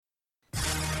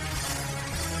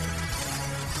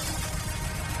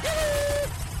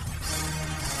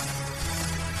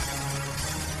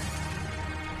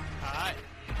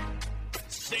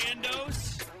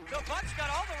Sandos. The Bucks got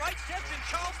all the right steps in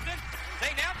Charleston.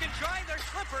 They now can try their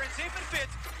slipper and see if it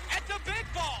fits at the big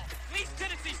ball. East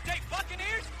Tennessee State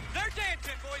Buccaneers, they're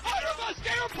dancing, boys and girls.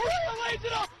 Mascara, Perea lays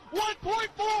it up.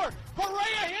 1.4.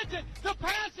 Perea hits it. The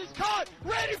pass is caught.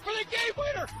 Ready for the game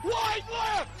winner. Wide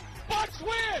left. Bucks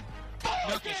win.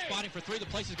 Nuka spotting for three. The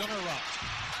place is going to erupt.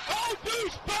 Oh,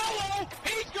 Deuce Bello.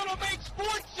 He's going to make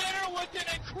Sports Center with an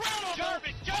incredible.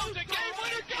 Jarvis Jones, the game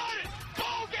winner, got it.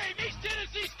 Ball game. East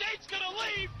Tennessee State's going to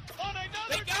leave on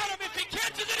another. They got him. If he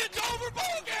catches it, it's over.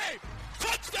 Ball game.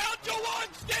 Touchdown, Jawan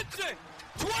Stinson.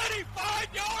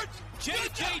 25 yards.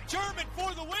 J.J. German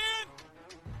for the win.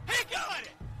 He got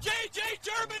it. J.J.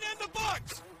 German and the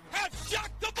Bucks have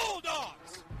shocked the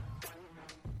Bulldogs.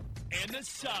 And the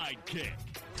sidekick.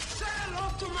 Say hello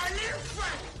to my little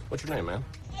friend. What's your name, man?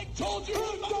 I told you.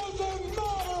 It doesn't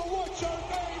matter what your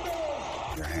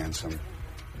name is. You're handsome.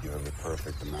 You have the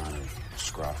perfect amount of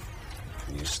scruff.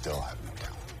 And you still have no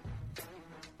talent.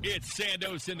 It's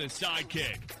Sandos and the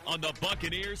sidekick on the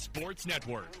Buccaneers Sports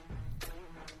Network.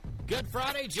 Good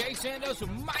Friday, Jay Sandos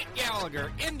with Mike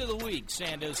Gallagher. Into the week,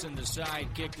 Sandos and the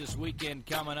sidekick this weekend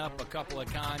coming up. A couple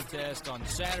of contests on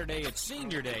Saturday. It's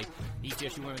Senior Day.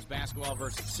 ETSU women's basketball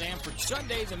versus Sanford.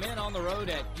 Sundays, the men on the road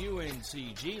at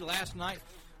UNCG. Last night,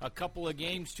 a couple of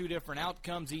games, two different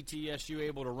outcomes. ETSU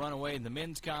able to run away in the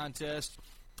men's contest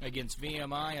against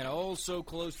VMI, and oh, so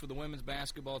close for the women's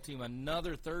basketball team.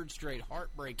 Another third straight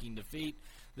heartbreaking defeat,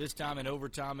 this time in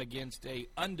overtime against a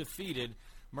undefeated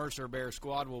Mercer Bear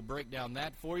squad. We'll break down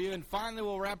that for you. And finally,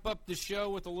 we'll wrap up the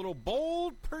show with a little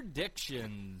bold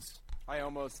predictions. I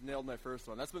almost nailed my first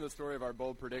one. That's been the story of our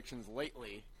bold predictions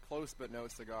lately. Close but no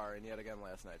cigar, and yet again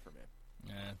last night for me.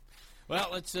 Yeah. Well,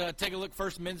 let's take a look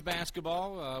first men's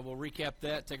basketball. We'll recap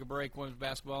that, take a break, women's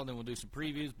basketball, and then we'll do some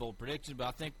previews, bold predictions. But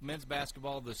I think men's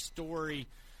basketball, the story,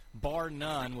 bar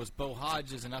none, was Bo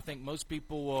Hodges. And I think most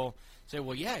people will say,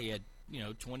 well, yeah, he had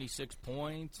 26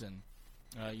 points and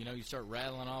you start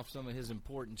rattling off some of his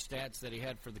important stats that he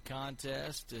had for the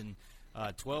contest, and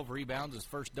 12 rebounds, his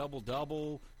first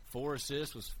double-double, 4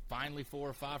 assists, was finally 4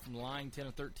 or 5 from the line, 10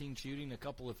 of 13 shooting, a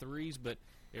couple of threes, but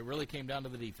it really came down to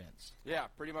the defense. Yeah,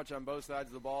 pretty much on both sides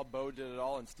of the ball. Bo did it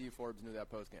all, and Steve Forbes knew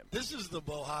that postgame. This is the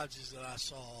Bo Hodges that I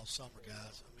saw all summer,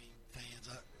 guys. I mean, fans,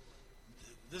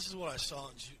 this is what I saw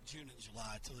in June and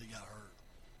July until he got hurt.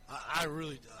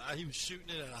 He was shooting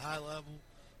it at a high level.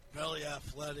 Very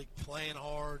athletic, playing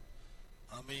hard.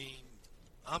 I mean,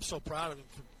 I'm so proud of him.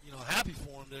 Happy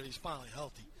for him that he's finally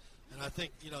healthy. And I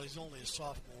think, he's only a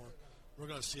sophomore. We're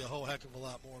going to see a whole heck of a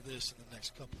lot more of this in the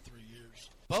next couple, 3 years.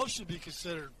 Bo should be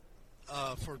considered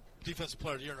for Defensive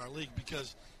Player of the Year in our league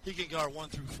because he can guard 1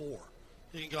 through 4.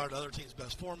 He can guard the other team's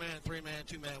best 4-man, 3-man,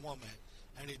 2-man, 1-man.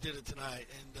 And he did it tonight.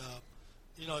 And,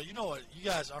 you know what, you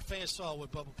guys, our fans saw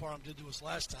what Bubba Parham did to us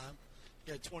last time.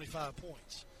 He had 25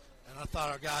 points. And I thought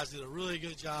our guys did a really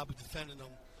good job of defending them,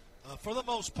 for the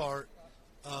most part,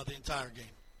 the entire game.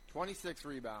 26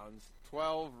 rebounds,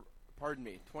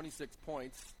 26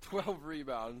 points, 12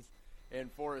 rebounds, and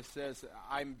 4 assists.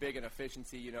 I'm big in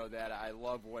efficiency. You know that. I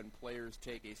love when players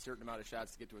take a certain amount of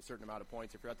shots to get to a certain amount of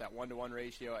points. If you're at that 1-to-1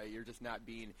 ratio, you're just not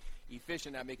being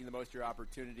efficient, not making the most of your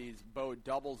opportunities. Bo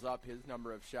doubles up his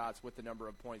number of shots with the number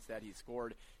of points that he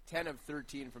scored. 10 of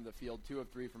 13 from the field, 2 of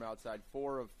 3 from outside,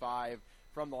 4 of 5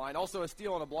 from the line. Also a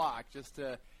steal and a block, just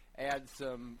to add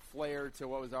some flair to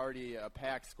what was already a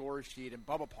packed score sheet. And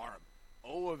Bubba Parham,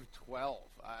 0 of 12.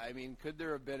 I mean, could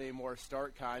there have been a more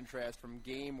stark contrast from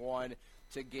Game 1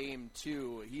 to Game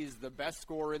 2? He's the best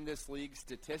scorer in this league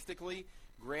statistically.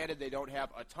 Granted, they don't have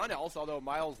a ton else, although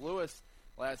Miles Lewis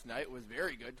last night was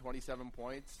very good, 27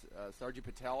 points. Sarji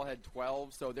Patel had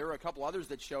 12. So there were a couple others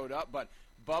that showed up, but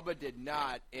Bubba did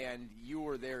not, and you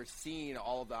were there seeing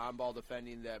all of the on-ball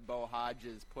defending that Bo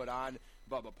Hodges put on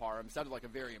Bubba Parham. Sounded like a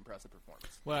very impressive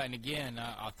performance. Well, and again,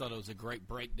 I thought it was a great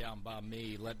breakdown by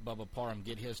me. Let Bubba Parham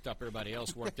get his stuff. Everybody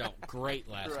else worked out great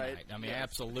last night. I mean,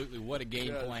 absolutely. What a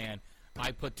game plan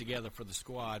I put together for the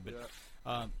squad.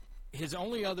 But his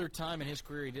only other time in his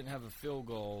career he didn't have a field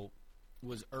goal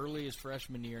was early his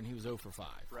freshman year, and he was 0 for 5.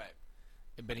 Right.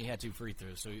 But he had 2 free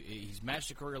throws. So he's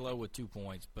matched a career low with 2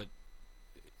 points. But,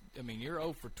 I mean, you're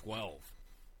 0 for 12.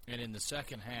 And in the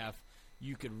second half,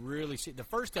 you could really see. The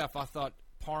first half, I thought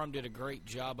Parham did a great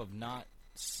job of not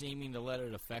seeming to let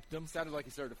it affect him. Sounded like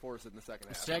he started to force it in the second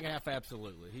half. The second half,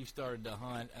 absolutely. He started to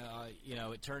hunt.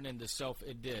 It turned into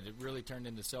It did. It really turned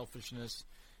into selfishness.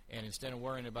 And instead of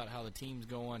worrying about how the team's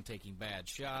going, taking bad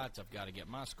shots, I've got to get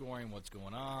my scoring, what's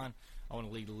going on. I want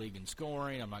to lead the league in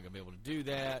scoring. I'm not going to be able to do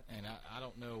that. And I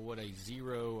don't know what a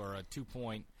 0 or a 2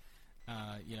 point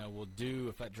will do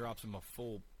if that drops him a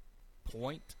full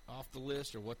point off the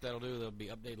list, or what that'll do. They'll be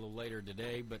updated a little later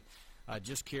today, but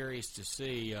just curious to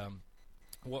see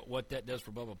what that does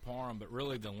for Bubba Parham. But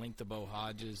really, the length of Bo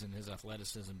Hodges and his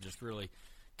athleticism just really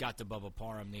got to Bubba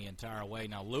Parham the entire way.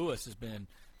 Now, Lewis has been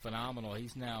phenomenal.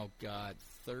 He's now got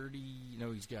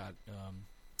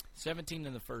 17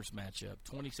 in the first matchup,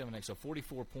 27 next, so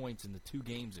 44 points in the 2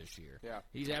 games this year. Yeah.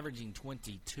 He's averaging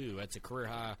 22. That's a career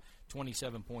high,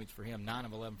 27 points for him, 9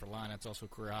 of 11 for Lyon. That's also a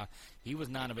career high. He was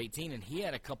 9 of 18, and he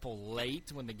had a couple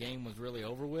late when the game was really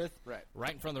over with.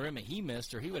 Right in front of the rim, and he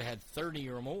missed, or he would have had 30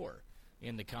 or more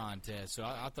in the contest. So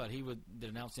I thought he did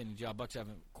an outstanding job. Bucks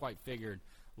haven't quite figured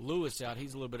Lewis out.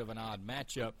 He's a little bit of an odd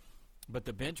matchup. But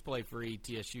the bench play for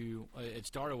ETSU, it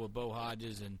started with Bo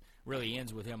Hodges and really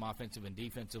ends with him offensive and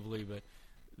defensively. But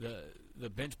the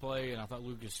bench play, and I thought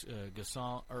Lucas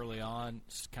Gasson early on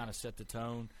kind of set the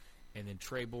tone. And then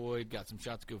Trey Boyd got some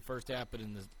shots to go first half, but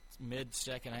in the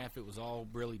mid-second half, it was all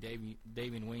really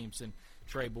Davian Williamson,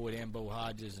 Trey Boyd, and Bo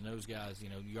Hodges. And those guys,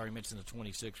 you already mentioned the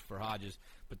 26 for Hodges,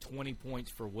 but 20 points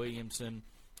for Williamson,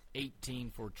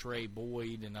 18 for Trey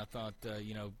Boyd, and I thought,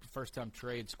 first time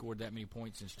Trey had scored that many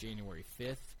points since January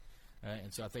 5th,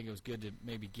 and so I think it was good to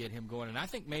maybe get him going. And I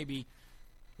think maybe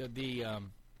the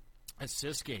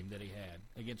assist game that he had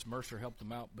against Mercer helped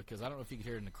him out, because I don't know if you could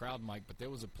hear it in the crowd, Mike, but there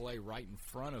was a play right in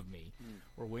front of me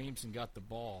where Williamson got the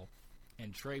ball,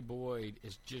 and Trey Boyd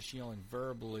is just yelling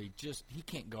verbally, he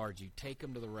can't guard you. Take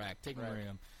him to the rack, take him to the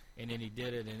rim. And then he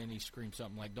did it, and then he screamed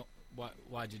something like,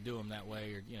 why'd you do him that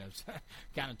way? Or,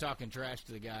 kind of talking trash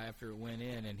to the guy after it went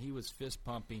in. And he was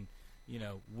fist-pumping,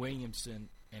 Williamson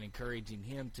and encouraging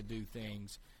him to do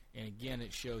things. And, again,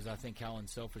 it shows, I think, how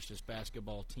unselfish this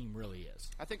basketball team really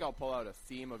is. I think I'll pull out a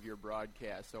theme of your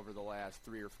broadcast over the last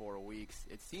 3 or 4 weeks.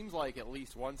 It seems like at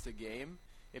least once a game,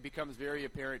 it becomes very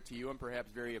apparent to you and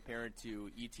perhaps very apparent to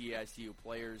ETSU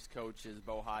players, coaches,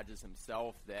 Bo Hodges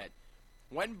himself, that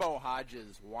when Bo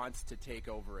Hodges wants to take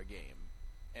over a game,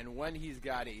 and when he's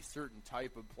got a certain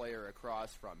type of player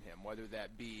across from him, whether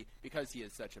that be because he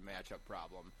is such a matchup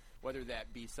problem, whether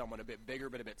that be someone a bit bigger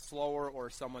but a bit slower, or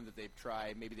someone that they've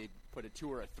tried, maybe they put a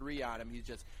 2 or a 3 on him, he's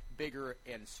just bigger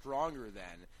and stronger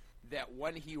than, that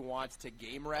when he wants to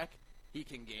game wreck, he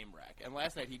can game wreck. And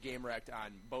last night he game wrecked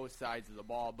on both sides of the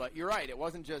ball. But you're right, it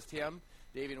wasn't just him.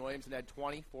 Davian Williamson had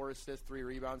 20, 4 assists, 3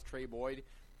 rebounds. Trey Boyd,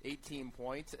 18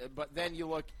 points. But then you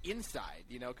look inside,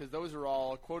 because those are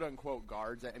all quote-unquote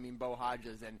guards. I mean, Bo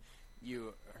Hodges, and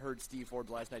you heard Steve Forbes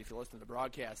last night, if you listen to the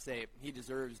broadcast, say he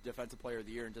deserves Defensive Player of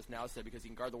the Year, and just now said because he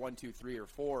can guard the 1, 2, 3, or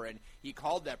 4, and he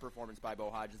called that performance by Bo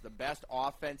Hodges the best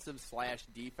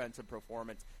offensive/defensive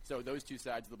performance. So those two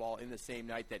sides of the ball in the same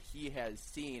night that he has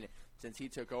seen since he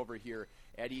took over here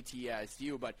at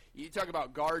ETSU. But you talk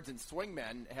about guards and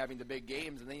swingmen having the big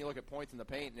games, and then you look at points in the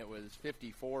paint, and it was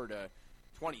 54-26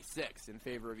 in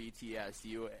favor of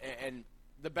ETSU. And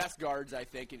the best guards, I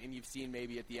think, and you've seen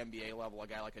maybe at the NBA level, a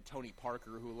guy like a Tony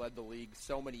Parker who led the league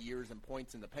so many years in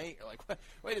points in the paint. You're like,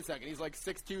 wait a second, he's like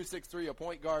 6'2", 6'3", a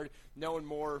point guard, known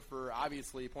more for,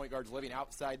 obviously, point guards living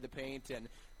outside the paint and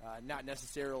not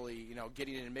necessarily,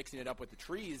 getting in and mixing it up with the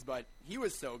trees, but he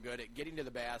was so good at getting to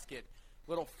the basket,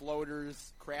 little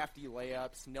floaters, crafty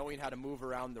layups, knowing how to move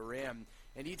around the rim.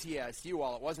 And ETSU,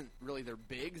 while it wasn't really their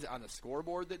bigs on the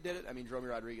scoreboard that did it, I mean, Dromy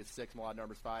Rodriguez, 6, Malad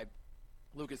Numbers 5,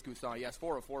 Lucas Cousin, yes,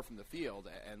 4 of 4 from the field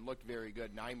and looked very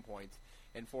good, 9 points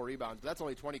and 4 rebounds. But that's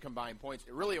only 20 combined points.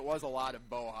 It was a lot of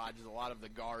Bo Hodges, a lot of the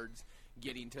guards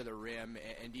getting to the rim,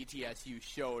 and ETSU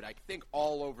showed, I think,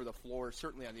 all over the floor,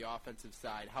 certainly on the offensive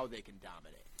side, how they can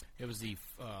dominate. It was the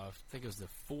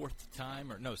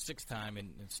sixth time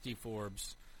in Steve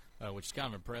Forbes, which is kind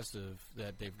of impressive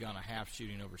that they've gone a half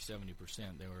shooting over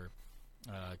 70%. They were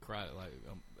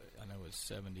I know it was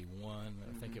 71,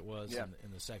 I think it was,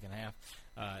 in the second half.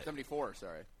 74,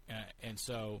 sorry. And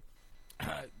so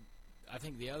I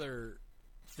think the other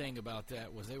thing about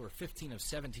that was they were 15 of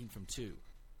 17 from 2.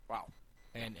 Wow.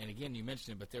 And again, you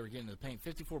mentioned it, but they were getting to the paint.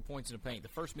 54 points in the paint. The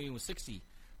first meeting was 60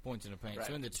 points in the paint. Right.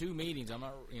 So in the 2 meetings, I'm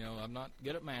not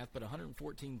good at math, but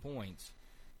 114 points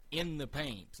in the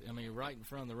paint. I mean, right in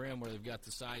front of the rim where they've got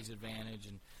the size advantage,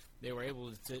 and they were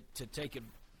able to take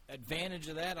advantage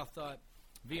of that. I thought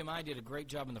VMI did a great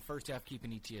job in the first half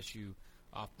keeping ETSU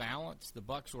off balance. The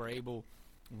Bucks were able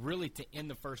really to end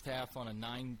the first half on a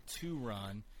 9-2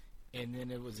 run, and then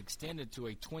it was extended to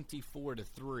a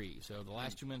 24-3. So the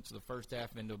last 2 minutes of the first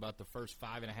half into about the first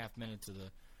 5.5 minutes of the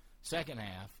second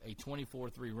half, a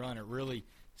 24-3 run. It really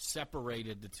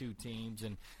separated the two teams,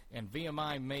 and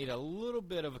VMI made a little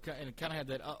bit of and it kind of had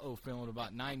that feeling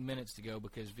about 9 minutes to go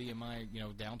because VMI,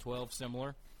 down 12,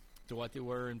 similar to what they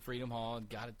were in Freedom Hall, and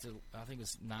got it to, I think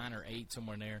it's 9 or 8,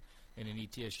 somewhere in there, and then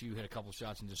ETSU hit a couple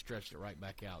shots and just stretched it right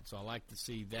back out. So I like to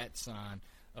see that sign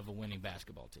of a winning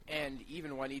basketball team. And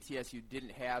even when ETSU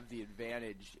didn't have the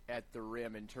advantage at the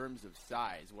rim in terms of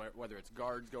size, whether it's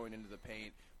guards going into the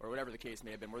paint or whatever the case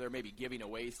may have been, where they're maybe giving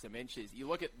away some inches, you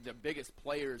look at the biggest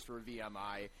players for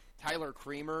VMI. Tyler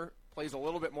Creamer plays a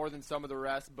little bit more than some of the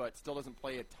rest, but still doesn't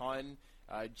play a ton.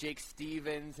 Jake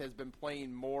Stevens has been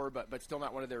playing more, but still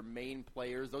not one of their main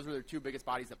players. Those are their two biggest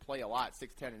bodies that play a lot,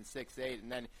 6'10 and 6'8.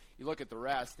 And then you look at the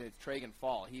rest, and it's Tragan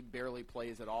Fall. He barely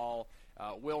plays at all.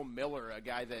 Will Miller, a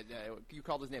guy that you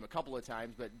called his name a couple of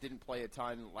times, but didn't play a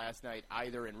ton last night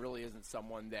either, and really isn't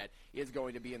someone that is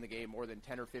going to be in the game more than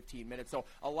 10 or 15 minutes. So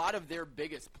a lot of their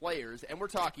biggest players, and we're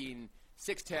talking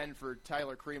 6'10 for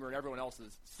Tyler Creamer and everyone else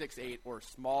is 6'8 or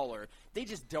smaller, they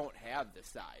just don't have the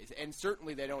size. And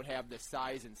certainly they don't have the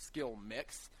size and skill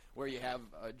mix where you have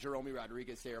Jerome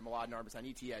Rodriguez, say, or Mladen Armas on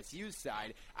ETSU's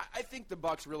side. I think the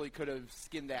Bucks really could have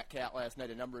skinned that cat last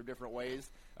night a number of different ways.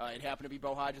 It happened to be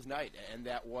Bo Hodge's night, and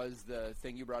that was the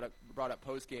thing you brought up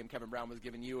post-game. Kevin Brown was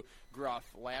giving you gruff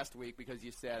last week because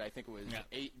you said, I think it was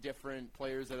 8 different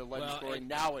players that had led the scoring.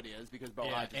 Now it is because Bo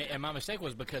Hodges. And my mistake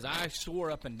was because I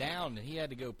swore up and down, and he had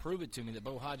to go prove it to me that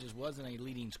Bo Hodges wasn't a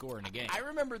leading scorer in the game. I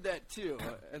remembered that too,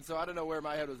 and so I don't know where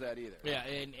my head was at either. Yeah,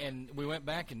 and we went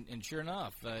back, and sure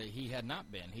enough, he had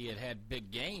not been. He had big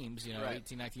games,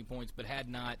 18, 19 points, but had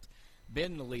not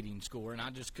been the leading scorer, and I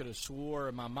just could have swore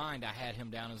in my mind I had him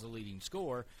down as the leading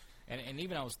scorer. And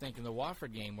even I was thinking the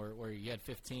Wofford game where you had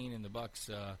 15 and the Bucks,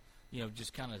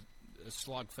 just kind of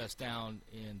slogfest down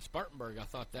in Spartanburg, I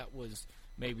thought that was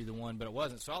maybe the one, but it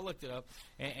wasn't. So I looked it up,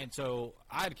 and so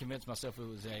I had convinced myself it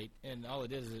was 8, and all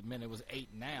it is it meant it was 8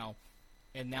 now.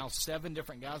 And now 7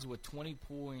 different guys with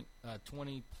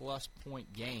 20-plus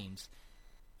point games.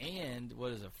 And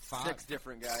what is it? 6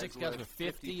 different guys. 6 guys with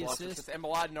 50 assists. And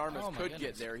Mladen Armas could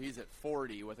get there. He's at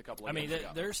 40 with a couple of games.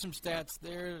 There's some stats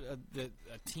there. A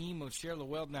team with Cher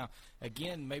Llewellyn. Now,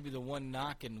 again, maybe the one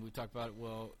knock, and we talked about it,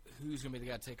 well, who's going to be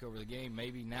the guy to take over the game?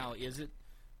 Maybe now is it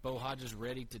Bo Hodges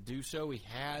ready to do so? He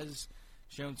has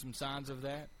shown some signs of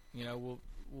that. We'll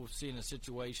see in a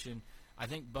situation. I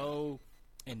think Bo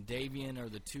and Davian are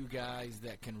the 2 guys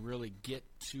that can really get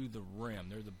to the rim.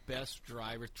 They're the best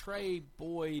drivers. Trey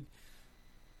Boyd,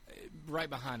 right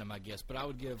behind him, I guess. But I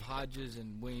would give Hodges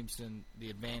and Williamson the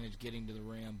advantage getting to the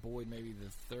rim. Boyd maybe the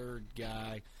 3rd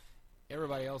guy.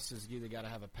 Everybody else has either got to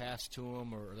have a pass to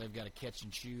them or they've got to catch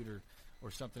and shoot or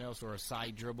something else, or a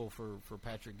side dribble for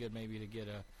Patrick Good maybe to get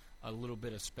a little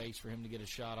bit of space for him to get a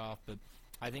shot off. But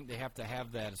I think they have to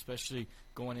have that, especially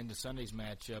going into Sunday's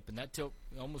matchup. And that tilt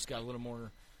almost got a little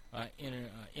more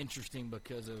interesting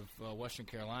because of Western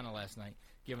Carolina last night,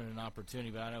 given an opportunity.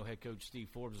 But I know head coach Steve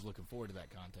Forbes is looking forward to that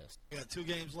contest. We got 2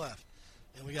 games left,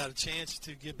 and we got a chance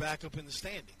to get back up in the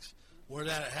standings. Where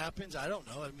that happens, I don't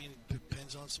know. I mean, it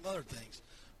depends on some other things.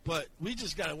 But we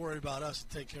just got to worry about us and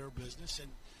take care of business, and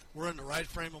we're in the right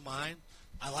frame of mind.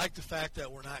 I like the fact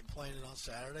that we're not playing it on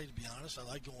Saturday, to be honest. I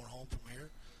like going home from here.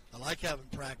 I like having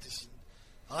practice.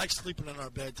 I like sleeping in our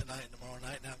bed tonight and tomorrow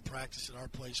night and having practice at our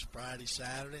place Friday,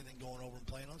 Saturday, and then going over and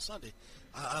playing on Sunday.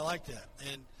 I like that.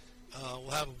 And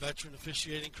we'll have a veteran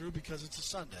officiating crew because it's a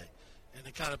Sunday. And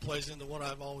it kind of plays into what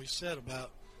I've always said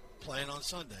about playing on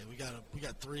Sunday. We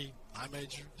got 3 high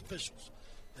major officials.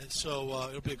 And so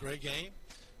it'll be a great game.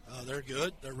 They're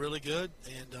good. They're really good.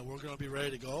 And we're going to be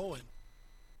ready to go. And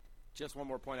just one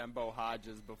more point on Bo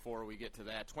Hodges before we get to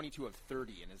that. 22 of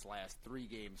 30 in his last 3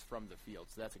 games from the field,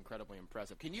 so that's incredibly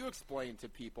impressive. Can you explain to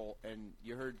people, and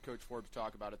you heard Coach Forbes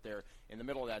talk about it there in the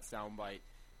middle of that soundbite,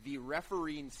 the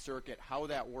refereeing circuit, how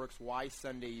that works, why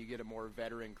Sunday you get a more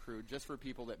veteran crew, just for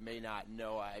people that may not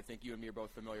know. I think you and me are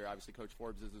both familiar. Obviously, Coach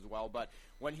Forbes is as well. But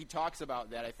when he talks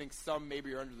about that, I think some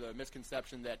maybe are under the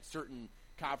misconception that certain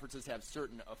conferences have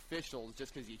certain officials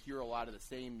just because you hear a lot of the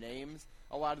same names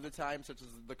a lot of the time, such as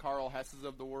the Carl Hesses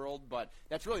of the world, but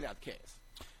that's really not the case.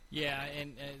 Yeah,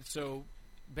 and so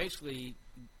basically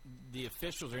the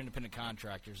officials are independent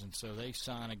contractors, and so they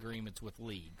sign agreements with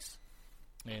leagues.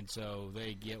 And so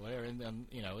they get whatever, and then,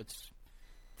 it's,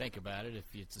 think about it, if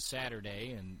it's a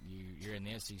Saturday and you're in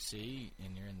the SEC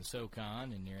and you're in the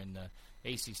SoCon and you're in the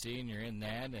ACC and you're in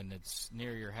that and it's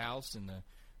near your house and the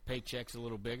paycheck's a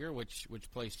little bigger, which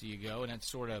place do you go? And that's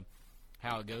sort of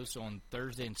how it goes. So on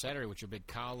Thursday and Saturday, which are big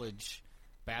college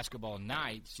basketball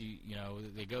nights,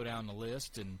 they go down the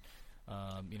list and,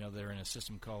 they're in a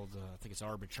system called, I think it's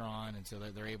Arbitron, and so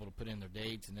they're able to put in their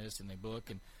dates and this, and they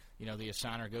book, and, the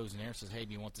assigner goes in there and says, hey,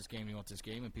 do you want this game, do you want this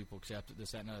game, and people accept it,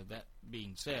 this, that, and other. That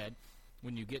being said,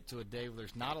 when you get to a day where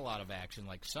there's not a lot of action,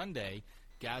 like Sunday,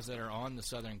 guys that are on the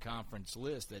Southern Conference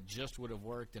list that just would have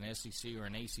worked an SEC or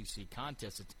an ACC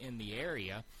contest that's in the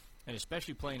area, and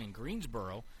especially playing in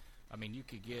Greensboro. I mean, you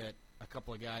could get a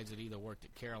couple of guys that either worked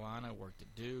at Carolina, worked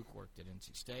at Duke, worked at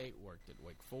NC State, worked at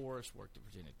Wake Forest, worked at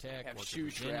Virginia Tech, have worked shoe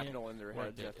at Virginia, shrapnel in their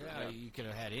heads. You could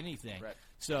have had anything. Right.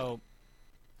 So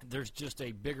there's just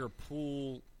a bigger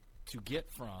pool to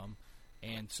get from,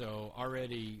 and so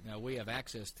already now we have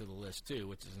access to the list too,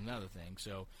 which is another thing.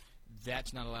 So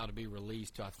that's not allowed to be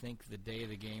released to, I think, the day of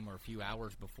the game or a few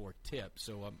hours before tip,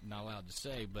 so I'm not allowed to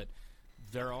say. But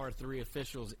there are 3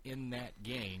 officials in that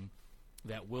game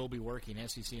that will be working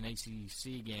SEC and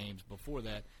ACC games before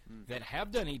that that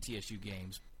have done ETSU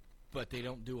games, but they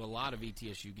don't do a lot of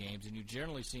ETSU games, and you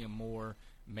generally see them more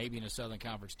maybe in a Southern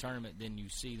Conference tournament than you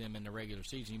see them in the regular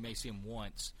season. You may see them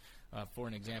once. For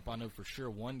an example, I know for sure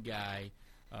one guy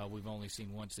we've only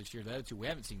seen once this year. The other 2 we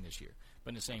haven't seen this year. But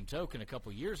in the same token, a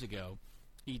couple years ago,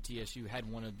 ETSU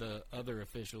had one of the other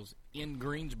officials in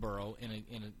Greensboro in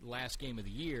a last game of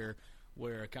the year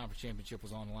where a conference championship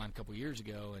was on the line a couple years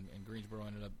ago, and Greensboro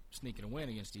ended up sneaking a win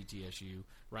against ETSU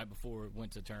right before it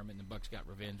went to the tournament, and the Bucks got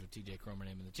revenge with T.J. Cromer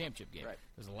in the championship game. Right.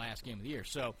 It was the last game of the year.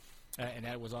 So, and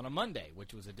that was on a Monday,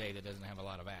 which was a day that doesn't have a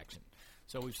lot of action.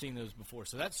 So we've seen those before.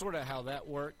 So that's sort of how that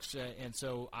works. And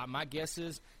so my guess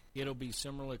is it'll be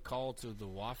similarly called to the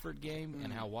Wofford game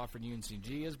and how Wofford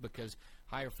UNCG is, because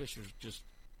higher officials just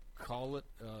call it,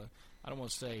 I don't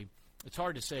want to say, it's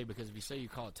hard to say, because if you say you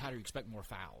call it tighter, you expect more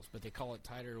fouls. But they call it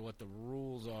tighter what the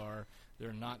rules are.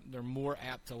 They're more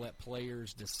apt to let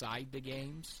players decide the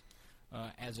games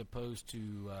as opposed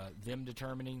to them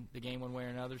determining the game one way or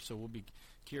another. So we'll be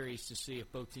curious to see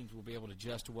if both teams will be able to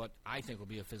adjust to what I think will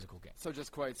be a physical game. So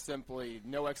just quite simply,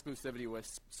 no exclusivity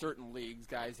with certain leagues.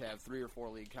 Guys have 3 or 4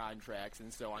 league contracts,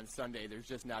 and so on Sunday there's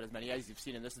just not as many as you've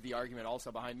seen. And this is the argument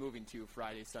also behind moving to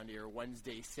Friday, Sunday, or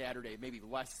Wednesday, Saturday, maybe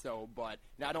less so, but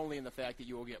not only in the fact that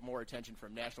you will get more attention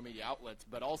from national media outlets,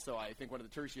 but also I think one of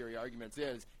the tertiary arguments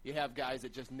is you have guys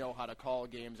that just know how to call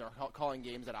games, or calling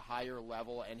games at a higher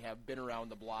level, and have been around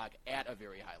the block at a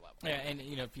very high level. Yeah, and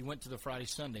if you went to the Friday,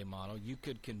 Sunday model, you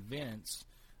could convince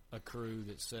a crew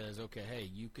that says, okay, hey,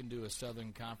 you can do a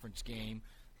Southern Conference game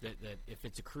that if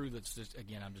it's a crew that's just,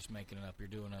 again, I'm just making it up, you're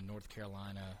doing a North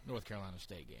Carolina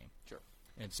State game. Sure.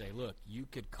 And say, look, you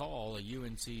could call a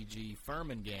UNCG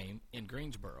Furman game in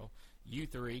Greensboro. You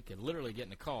 3 could literally get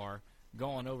in a car, go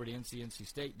on over to NC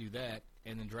State, do that,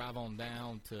 and then drive on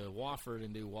down to Wofford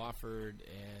and do Wofford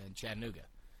and Chattanooga,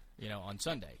 on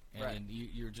Sunday. And right. then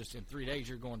you're just, in 3 days,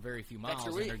 you're going very few miles,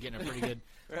 and they're getting a pretty good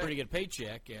right. pretty good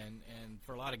paycheck. And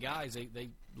for a lot of guys, they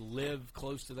live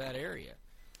close to that area.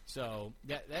 So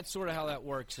that's sort of how that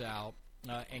works out.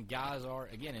 And guys are,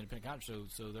 again, independent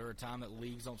contractors, so there are times that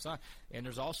leagues don't sign. And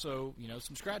there's also,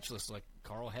 some scratch lists. Like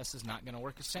Carl Hess is not going to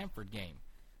work a Samford game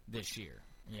this year,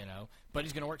 but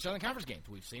he's going to work Southern Conference games.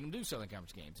 We've seen him do Southern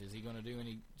Conference games. Is he going to do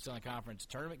any Southern Conference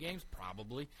tournament games?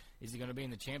 Probably. Is he going to be in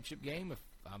the championship game? If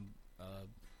I'm a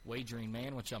wagering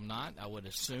man, which I'm not, I would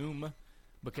assume,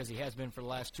 because he has been for the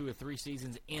last 2 or 3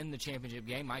 seasons in the championship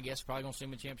game. My guess is probably going to see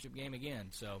him in the championship game again.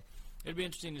 So it'll be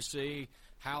interesting to see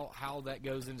how that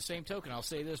goes. In the same token, I'll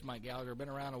say this, Mike Gallagher, been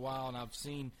around a while, and I've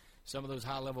seen some of those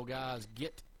high-level guys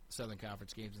get Southern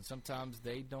Conference games, and sometimes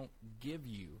they don't give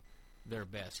you their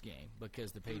best game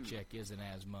because the paycheck isn't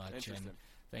as much and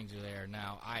things are there.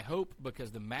 Now, I hope,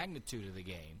 because the magnitude of the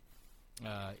game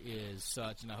is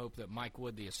such, and I hope that Mike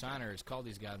Wood, the assigner, has called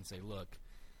these guys and say, look,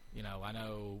 I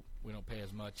know we don't pay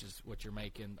as much as what you're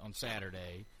making on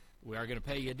Saturday. We are going to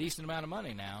pay you a decent amount of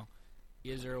money now.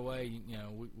 Is there a way,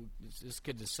 this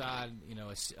could decide,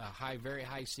 a very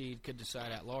high seed could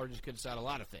decide at large, could decide a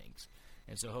lot of things.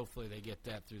 And so hopefully they get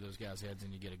that through those guys' heads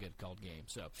and you get a good called game.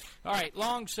 So, all right,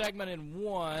 long segment in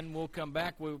 1. We'll come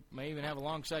back. We may even have a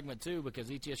long segment 2 because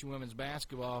ETSU women's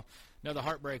basketball, another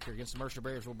heartbreaker against the Mercer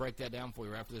Bears. We'll break that down for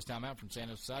you after this timeout from San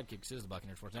Jose Sidekicks. This is the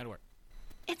Buccaneers Sports Network.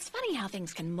 It's funny how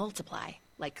things can multiply,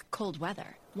 like cold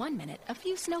weather. 1 minute, a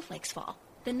few snowflakes fall.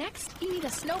 The next, you need a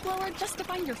snowblower just to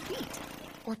find your feet.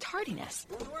 Or tardiness.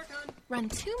 Run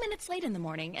 2 minutes late in the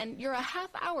morning and you're a half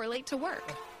hour late to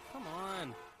work. Come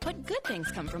on. But good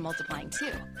things come from multiplying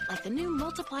too, like the new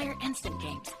Multiplier Instant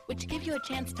Games, which give you a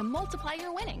chance to multiply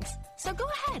your winnings. So go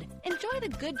ahead, enjoy the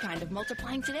good kind of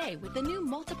multiplying today with the new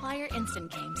Multiplier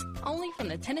Instant Games, only from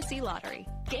the Tennessee Lottery.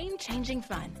 Game-changing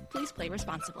fun. Please play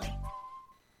responsibly.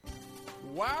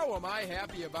 Wow, am I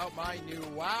happy about my new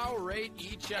Wow Rate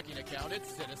e-checking account at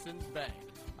Citizens Bank.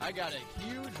 I got a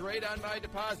huge rate on my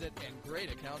deposit and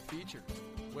great account features.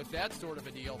 With that sort of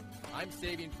a deal, I'm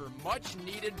saving for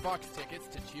much-needed Bucks tickets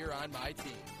to cheer on my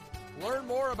team. Learn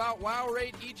more about Wow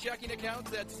Rate e-checking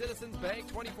accounts at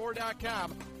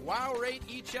citizensbank24.com. Wow Rate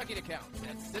e-checking accounts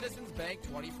at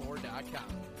citizensbank24.com.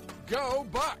 Go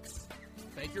Bucks!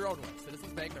 Bank your own way.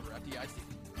 Citizens Bank, member FDIC.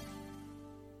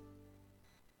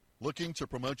 Looking to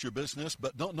promote your business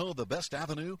but don't know the best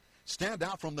avenue? Stand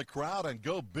out from the crowd and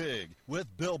go big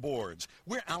with billboards.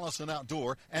 We're Allison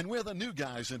Outdoor, and we're the new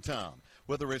guys in town.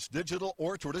 Whether it's digital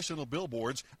or traditional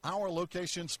billboards, our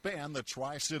locations span the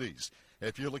Tri-Cities.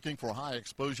 If you're looking for high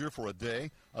exposure for a day,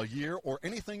 a year, or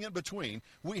anything in between,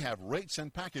 we have rates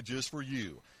and packages for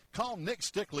you. Call Nick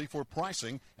Stickley for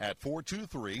pricing at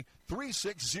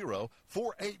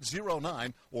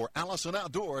 423-360-4809 or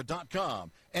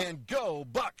AllisonOutdoor.com. And go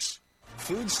Bucks!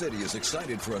 Food City is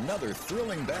excited for another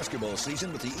thrilling basketball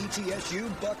season with the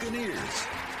ETSU Buccaneers.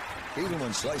 Even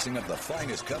when slicing up the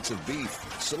finest cuts of beef,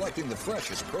 selecting the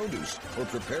freshest produce, or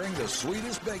preparing the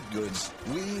sweetest baked goods,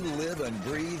 we live and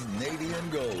breathe Navy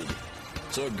and Gold.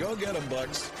 So go get 'em,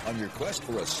 Bucks. On your quest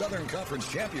for a Southern Conference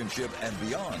championship and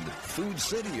beyond, Food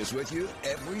City is with you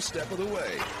every step of the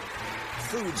way.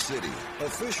 Food City,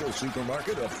 official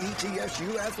supermarket of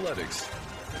ETSU Athletics.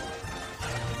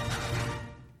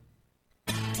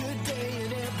 Today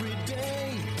and every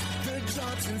day, the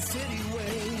Johnson City way.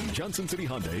 Johnson City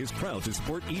Hyundai is proud to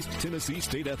support East Tennessee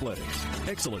State Athletics.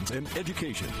 Excellence in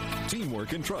education,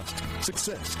 teamwork and trust,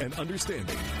 success and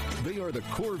understanding. They are the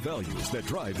core values that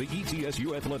drive the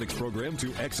ETSU Athletics program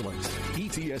to excellence.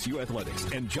 ETSU Athletics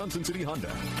and Johnson City Honda,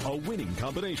 a winning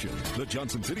combination. The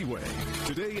Johnson City way.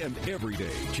 Today and every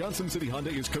day, Johnson City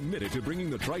Honda is committed to bringing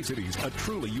the Tri-Cities a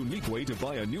truly unique way to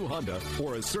buy a new Honda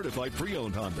or a certified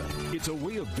pre-owned Honda. It's a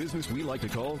way of business we like to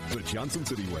call the Johnson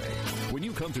City way. When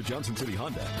you come to Johnson City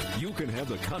Honda, you can have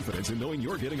the confidence in knowing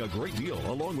you're getting a great deal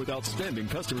along with outstanding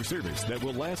customer service that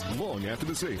will last long after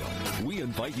the sale. We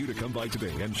invite you to come by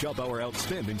today and shop our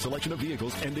outstanding selection of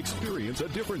vehicles and experience a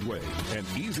different way, an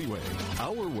easy way,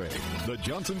 our way, the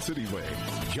Johnson City way.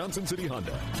 Johnson City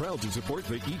Honda, proud to support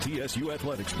the ETSU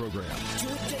Athletics program.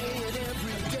 Today and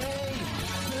every day,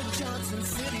 the Johnson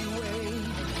City way.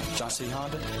 Johnson City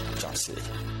Honda, Johnson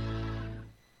City.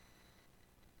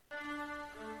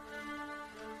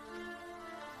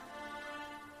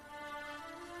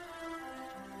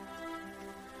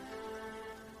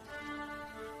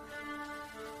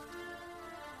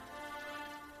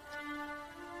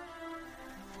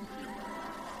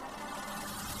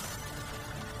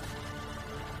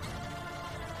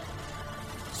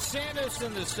 Sandos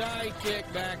and the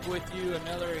Sidekick back with you.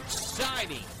 Another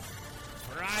exciting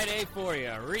Friday for you.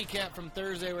 A recap from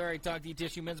Thursday where I talked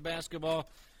ETSU men's basketball,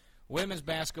 women's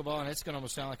basketball, and it's going to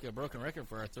almost sound like a broken record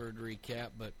for our third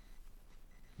recap, but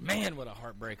man, what a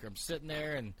heartbreaker. I'm sitting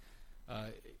there and,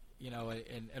 and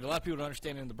a lot of people don't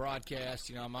understand in the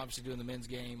broadcast, I'm obviously doing the men's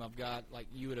game. I've got, like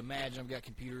you would imagine, I've got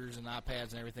computers and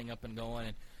iPads and everything up and going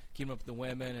and keeping up with the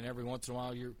women, and every once in a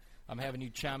while I'm having you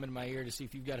chime in my ear to see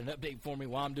if you've got an update for me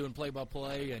while I'm doing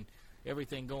play-by-play and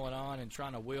everything going on and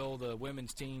trying to will the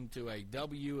women's team to a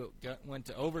W. It went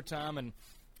to overtime, and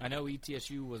I know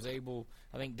ETSU was able,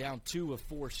 I think, down 2 or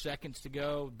 4 seconds to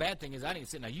go. Bad thing is I didn't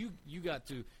sit. Now, you got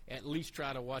to at least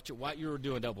try to watch it while you were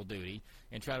doing double duty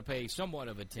and try to pay somewhat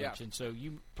of attention. Yeah. So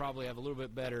you probably have a little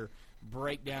bit better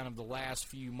breakdown of the last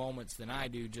few moments than I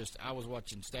do. I was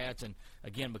watching stats, and,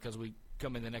 again, because we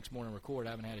come in the next morning and record,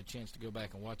 I haven't had a chance to go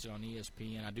back and watch it on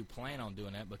ESPN. I do plan on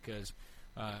doing that because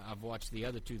I've watched the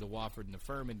other two, the Wofford and the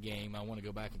Furman game. I want to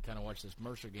go back and kind of watch this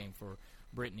Mercer game for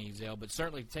Brittany Zell. But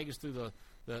certainly take us through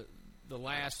the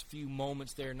last few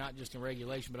moments there, not just in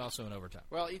regulation but also in overtime.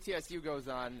 Well, ETSU goes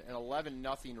on an 11-0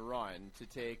 run to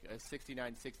take a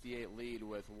 69-68 lead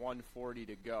with 1:40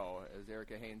 to go as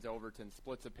Erica Haynes-Overton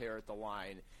splits a pair at the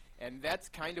line. And that's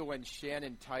kind of when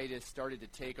Shannon Titus started to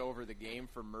take over the game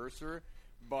for Mercer,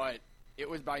 but it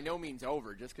was by no means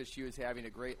over. Just because she was having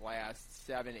a great last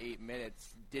 7-8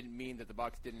 minutes didn't mean that the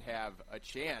Bucks didn't have a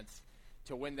chance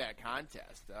to win that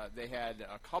contest. They had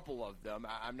a couple of them.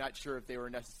 I'm not sure if they were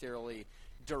necessarily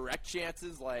direct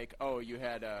chances, like, you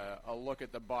had a look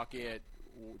at the bucket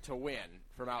to win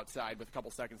from outside with a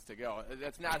couple seconds to go.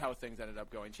 That's not how things ended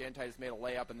up going. Shannon Titus made a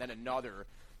layup and then another.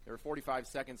 There were 45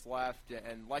 seconds left,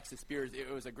 and Lexus Spears, it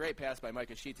was a great pass by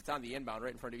Micah Sheets. It's on the inbound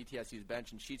right in front of ETSU's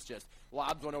bench, and Sheets just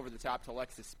lobs one over the top to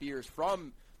Lexus Spears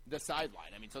from the sideline.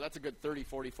 So that's a good 30,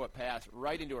 40-foot pass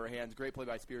right into her hands. Great play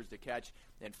by Spears to catch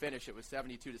and finish. It was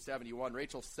 72-71.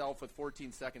 Rachel Self with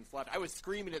 14 seconds left. I was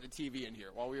screaming at the TV in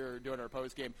here while we were doing our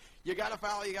postgame, you got to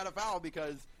foul,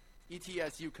 because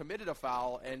ETSU committed a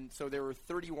foul, and so there were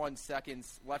 31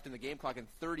 seconds left in the game clock and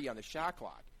 30 on the shot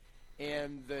clock.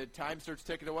 And the time starts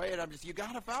ticking away, and I'm just, you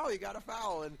got to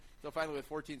foul. And So finally, with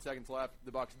 14 seconds left,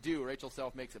 the Bucks do. Rachel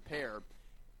Self makes a pair.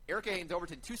 Erica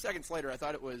Haynes-Overton, 2 seconds later, I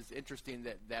thought it was interesting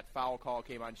that foul call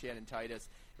came on Shannon Titus.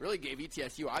 It really gave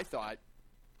ETSU, I thought,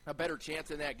 a better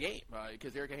chance in that game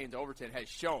because Erica Haynes-Overton has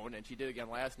shown, and she did again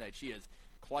last night, she is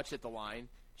clutch at the line.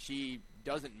 She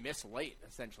doesn't miss late,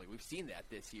 essentially. We've seen that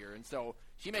this year. And so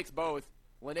she makes both.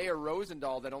 Linnea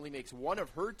Rosendahl that only makes one of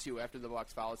her two after the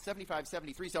Bucks foul. It's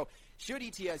 75-73. So should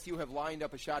ETSU have lined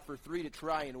up a shot for three to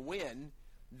try and win,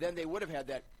 then they would have had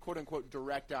that quote-unquote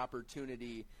direct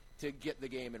opportunity to get the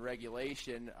game in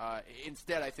regulation.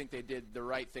 Instead, I think they did the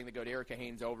right thing to go to Erica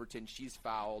Haynes-Overton. She's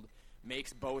fouled.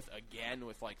 Makes both again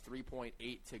with like 3.8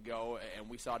 to go, and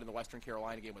we saw it in the Western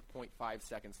Carolina game with 0.5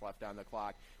 seconds left on the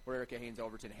clock, where Erica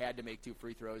Haynes-Overton had to make two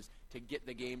free throws to get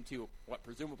the game to what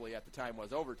presumably at the time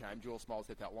was overtime. Jewel Smalls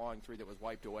hit that long three that was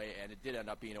wiped away, and it did end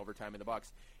up being overtime, and the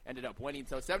Bucks ended up winning.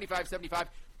 So 75-75.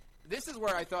 This is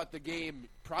where I thought the game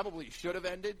probably should have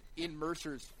ended in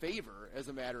Mercer's favor, as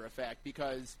a matter of fact,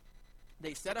 because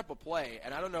they set up a play,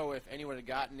 and I don't know if anyone had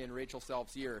gotten in Rachel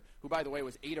Self's ear, who, by the way,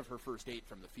 was 8 of her first 8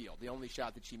 from the field. The only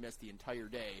shot that she missed the entire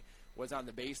day was on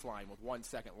the baseline with 1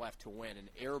 second left to win and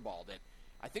airballed it.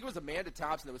 I think it was Amanda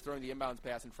Thompson that was throwing the inbounds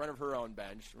pass in front of her own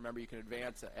bench. Remember, you can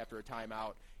advance after a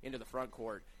timeout into the front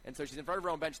court. And so she's in front of her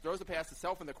own bench, throws the pass to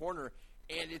Self in the corner,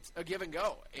 and it's a give and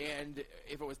go. And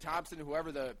if it was Thompson,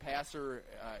 whoever the passer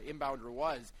inbounder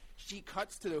was, she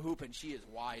cuts to the hoop, and she is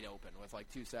wide open with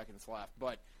like 2 seconds left.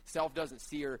 But Self doesn't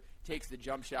see her, takes the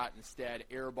jump shot instead,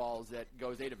 airballs it,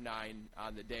 goes 8 of 9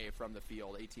 on the day from the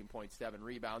field, 18.7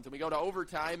 rebounds. And we go to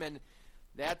overtime, and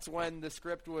that's when the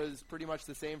script was pretty much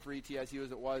the same for ETSU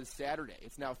as it was Saturday.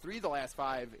 It's now 3 of the last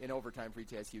 5 in overtime for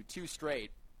ETSU, 2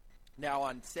 straight. Now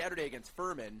on Saturday against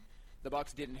Furman, the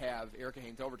Bucks didn't have Erica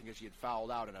Haynes-Overton because she had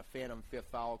fouled out in a phantom 5th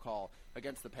foul call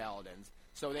against the Paladins.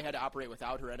 So they had to operate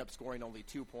without her, end up scoring only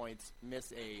 2 points,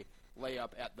 miss a layup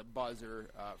at the buzzer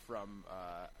from,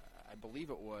 I believe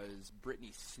it was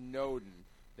Brittany Snowden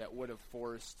that would have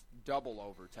forced double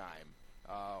overtime.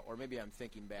 Or maybe I'm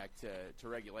thinking back to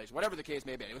regulation. Whatever the case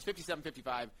may be. It was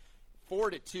 57-55,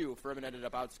 4-2. Furman ended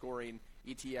up outscoring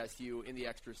ETSU in the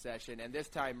extra session. And this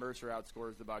time Mercer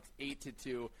outscores the Bucks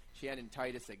 8-2. Shannon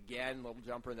Titus again, little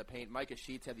jumper in the paint. Micah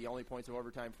Sheets had the only points of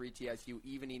overtime for ETSU,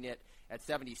 evening it at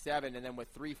 77. And then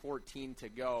with 3:14 to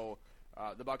go,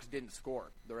 the Bucks didn't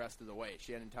score the rest of the way.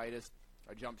 Shannon Titus,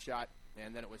 a jump shot.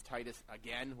 And then it was Titus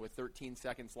again with 13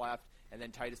 seconds left. And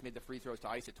then Titus made the free throws to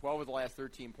ice it. 12 of the last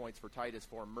 13 points for Titus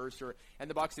for Mercer. And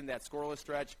the Bucks in that scoreless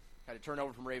stretch had a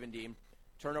turnover from Raven Dean,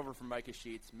 turnover from Micah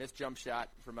Sheets, missed jump shot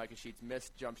from Micah Sheets,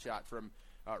 missed jump shot from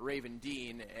Raven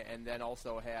Dean, and then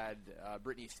also had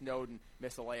Brittany Snowden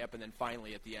miss a layup. And then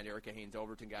finally at the end, Erica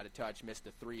Haynes-Overton got a touch, missed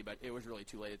a 3, but it was really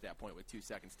too late at that point with 2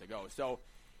 seconds to go. So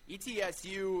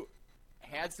ETSU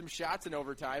had some shots in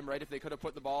overtime, right? If they could have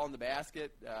put the ball in the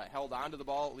basket, held on to the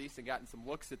ball at least, and gotten some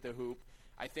looks at the hoop.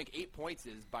 I think 8 points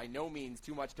is by no means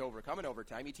too much to overcome in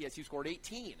overtime. ETSU scored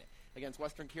 18 against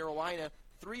Western Carolina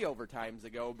 3 overtimes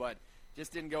ago, but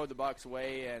just didn't go the Bucks'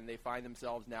 way, and they find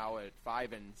themselves now at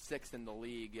 5-6 in the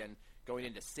league and going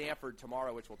into Sanford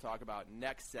tomorrow, which we'll talk about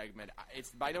next segment.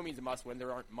 It's by no means a must-win.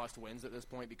 There aren't must-wins at this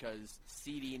point because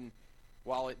seeding,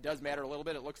 while it does matter a little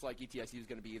bit, it looks like ETSU is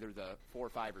going to be either the 4,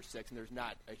 5, or 6, and there's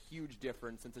not a huge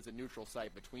difference since it's a neutral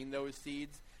site between those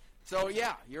seeds. So,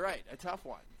 yeah, you're right, a tough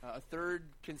one. A third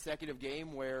consecutive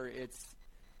game where it's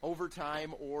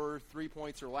overtime or 3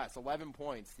 points or less. 11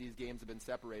 points these games have been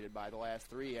separated by the last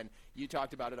 3, and you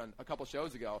talked about it on a couple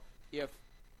shows ago. If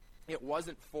it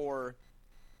wasn't for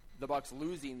the Bucks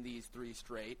losing these 3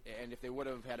 straight, and if they would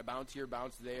have had a bounce here,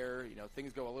 bounce there,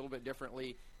 things go a little bit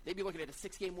differently, they'd be looking at a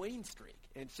 6-game winning streak.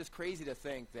 And it's just crazy to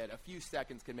think that a few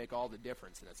seconds can make all the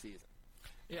difference in a season.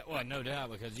 Yeah, well, no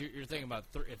doubt, because you're thinking about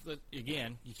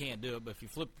again, you can't do it, but if you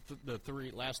flip the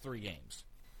last 3 games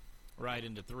right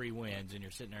into 3 wins, and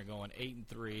you're sitting there going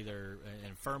 8-3,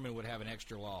 and Furman would have an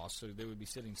extra loss, so they would be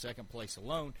sitting second place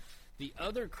alone. The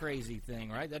other crazy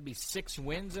thing, right? That'd be 6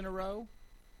 wins in a row.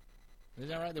 Is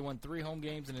that right? They won 3 home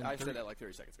games, and then I said that like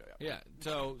 30 seconds ago. Yeah.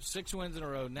 So 6 wins in a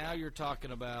row. Now you're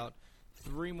talking about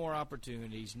 3 more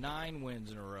opportunities, 9 wins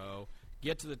in a row.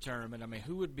 Get to the tournament. I mean,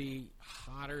 who would be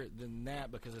hotter than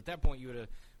that? Because at that point, you would have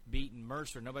beaten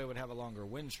Mercer. Nobody would have a longer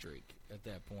win streak at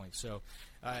that point. So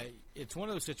it's one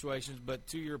of those situations. But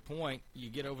to your point,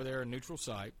 you get over there, a neutral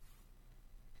site,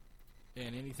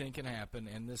 and anything can happen.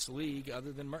 And this league,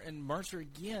 other than and Mercer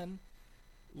again,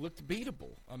 looked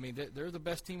beatable. I mean, they're the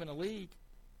best team in the league,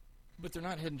 but they're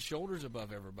not head and shoulders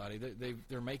above everybody.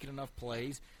 They're making enough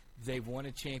plays. They've won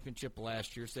a championship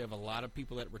last year, so they have a lot of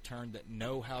people that return that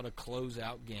know how to close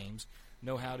out games,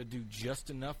 know how to do just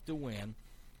enough to win.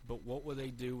 but what will they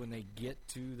do when they get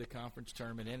to the conference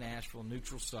tournament in Asheville,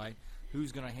 neutral site?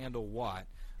 Who's going to handle what?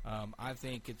 I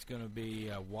think it's going to be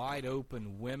a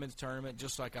wide-open women's tournament,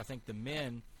 just like I think the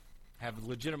men have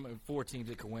legitimate 4 teams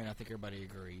that can win. I think everybody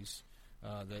agrees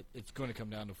that it's going to come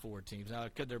down to 4 teams. Now,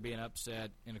 could there be an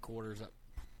upset in the quarters?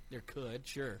 There could,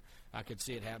 sure. I could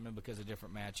see it happening because of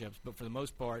different matchups. But for the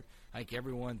most part, I think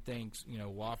everyone thinks,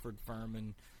 Wofford,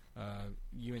 Furman,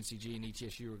 UNCG, and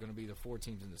ETSU are going to be the 4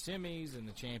 teams in the semis, and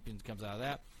the champions comes out of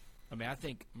that. I mean, I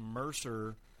think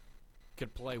Mercer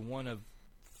could play one of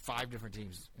 5 different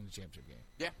teams in the championship game.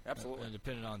 Yeah, absolutely.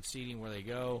 Depending on seeding, where they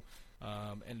go.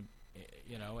 I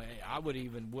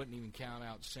wouldn't even count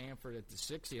out Sanford at the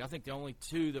 6th seed. I think the only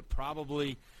 2 that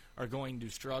probably are going to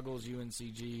struggle is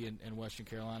UNCG and Western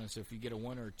Carolina. So if you get a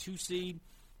 1 or a 2 seed,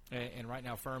 and right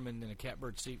now Furman in a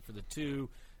catbird seat for the 2,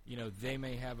 they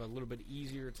may have a little bit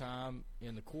easier time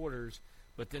in the quarters.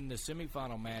 But then the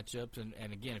semifinal matchups,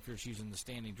 and again, if you're choosing the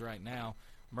standings right now,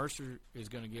 Mercer is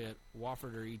going to get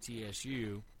Wofford or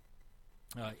ETSU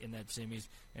in that semis,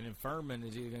 and then Furman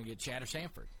is either going to get Chad or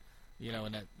Sanford,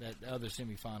 in that other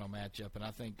semifinal matchup. And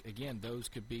I think, again, those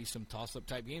could be some toss-up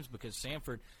type games because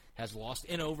Sanford has lost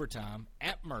in overtime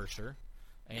at Mercer,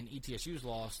 and ETSU's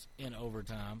lost in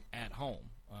overtime at home,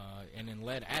 and then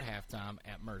led at halftime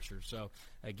at Mercer. So,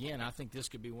 again, I think this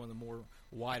could be one of the more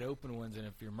wide-open ones. And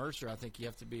if you're Mercer, I think you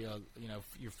have to be,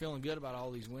 you're feeling good about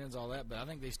all these wins, all that, but I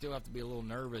think they still have to be a little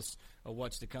nervous of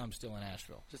what's to come still in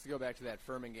Asheville. Just to go back to that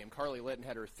Furman game, Carly Litton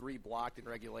had her 3 blocked in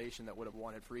regulation that would have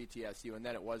won it for ETSU, and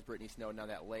then it was Brittany Snowden on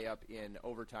that layup in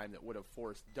overtime that would have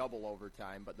forced double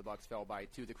overtime, but the Bucks fell by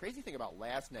 2. The crazy thing about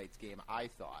last night's game, I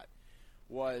thought,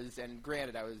 was, and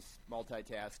granted I was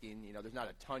multitasking, there's not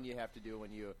a ton you have to do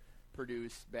when you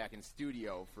produce back in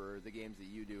studio for the games that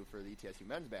you do for the ETSU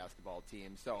men's basketball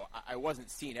team. So I wasn't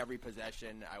seeing every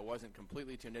possession. I wasn't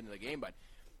completely tuned into the game, but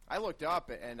I looked up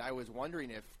and I was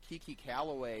wondering if Kiki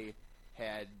Calloway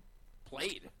had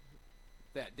played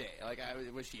that day.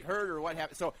 Was she hurt or what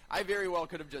happened? So I very well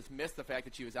could have just missed the fact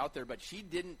that she was out there, but she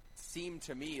didn't seem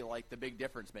to me like the big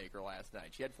difference maker last night.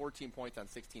 She had 14 points on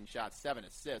 16 shots, 7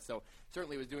 assists, so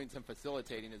certainly was doing some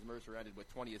facilitating as Mercer ended with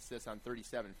 20 assists on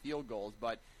 37 field goals.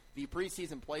 But the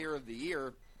preseason player of the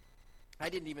year, I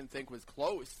didn't even think was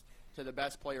close to the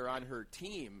best player on her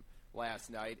team last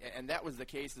night, and that was the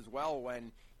case as well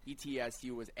when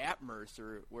ETSU was at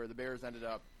Mercer, where the Bears ended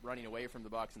up running away from the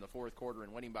Bucks in the fourth quarter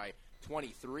and winning by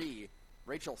 23.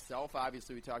 Rachel Self,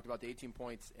 obviously, we talked about the 18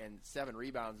 points and 7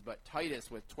 rebounds, but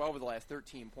Titus with 12 of the last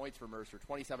 13 points for Mercer,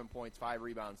 27 points, 5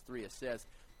 rebounds, 3 assists.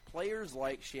 Players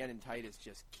like Shannon Titus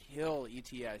just kill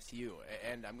ETSU,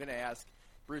 and I'm going to ask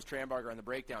Bruce Trambarger on the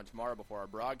breakdown tomorrow before our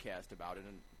broadcast about it,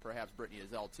 and perhaps Brittany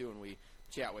Azell too when we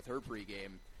chat with her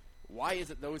pregame. Why is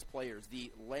it those players,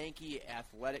 the lanky,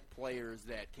 athletic players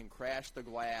that can crash the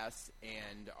glass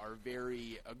and are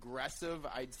very aggressive,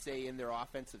 I'd say, in their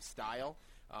offensive style?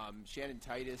 Shannon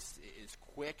Titus is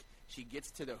quick. She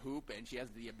gets to the hoop, and she has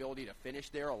the ability to finish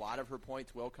there. A lot of her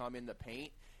points will come in the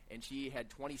paint, and she had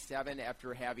 27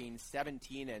 after having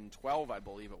 17 and 12, I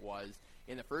believe it was,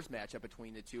 in the first matchup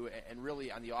between the two. And really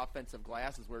on the offensive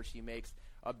glass is where she makes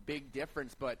a big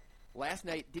difference. But last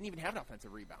night didn't even have an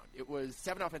offensive rebound. It was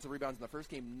 7 offensive rebounds in the first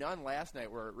game, none last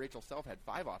night, where Rachel Self had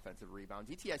 5 offensive rebounds.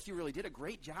 ETSU really did a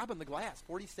great job on the glass,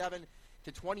 47-29.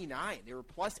 They were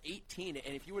plus 18,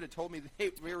 and if you would have told me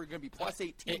they were going to be plus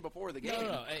 18 before the game.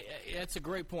 No, that's a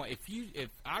great point. If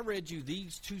I read you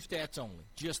these 2 stats only,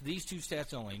 just these 2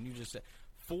 stats only, and you just said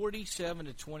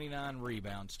 47-29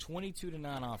 rebounds,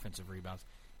 22-9 offensive rebounds,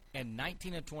 and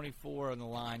 19-24 on the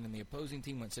line, and the opposing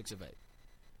team went 6 of 8.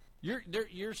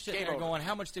 You're sitting there going,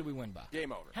 how much did we win by?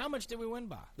 Game over. How much did we win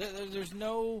by? There's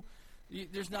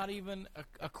not even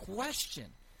a question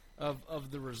of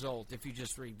the result if you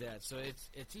just read that. So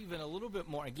it's even a little bit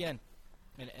more, again,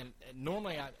 and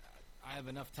normally I have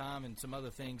enough time and some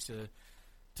other things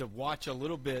to watch a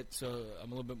little bit, so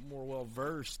I'm a little bit more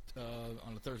well-versed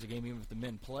on a Thursday game, even if the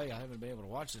men play. I haven't been able to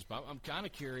watch this, but I'm kind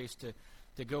of curious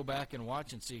to go back and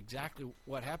watch and see exactly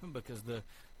what happened because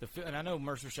and I know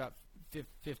Mercer shot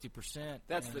 50%.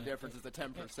 That's the difference is the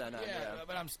 10%.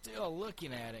 But I'm still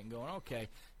looking at it and going, okay,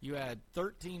 you had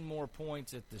 13 more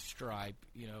points at the stripe.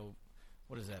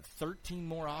 What is that? 13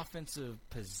 more offensive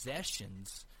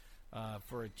possessions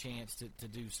for a chance to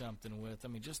do something with. I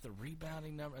mean, just the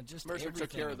rebounding number, just Mercer everything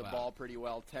took care of the about ball pretty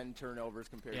well. 10 turnovers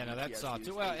compared to that's ETSU's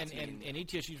too. Well, 18. and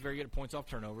ETSU's very good at points off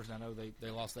turnovers. I know they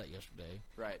lost that yesterday,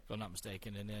 right? If I'm not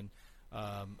mistaken. And then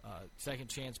second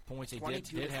chance points. They did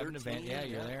 22 to have an 13, event. Yeah,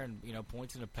 you're there, and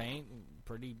points in the paint,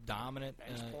 pretty dominant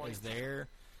is there.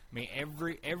 I mean,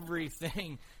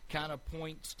 everything kind of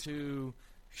points to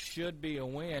should be a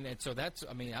win. And so that's,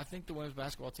 I mean, I think the women's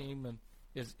basketball team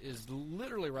is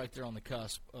literally right there on the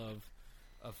cusp of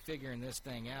figuring this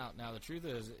thing out. Now, the truth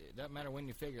is, it doesn't matter when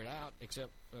you figure it out,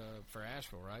 except for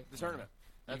Asheville, right? The tournament.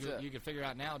 You can figure it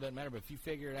out now, it doesn't matter. But if you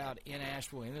figure it out in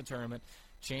Asheville, in the tournament,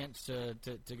 chance to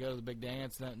go to the big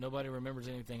dance, nobody remembers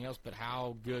anything else but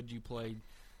how good you played,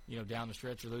 down the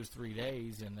stretch of those 3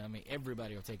 days. And, I mean,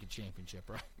 everybody will take a championship,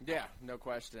 right? Yeah, no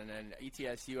question. And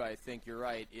ETSU, I think you're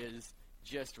right, is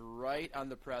just right on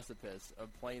the precipice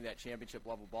of playing that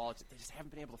championship-level ball. They just haven't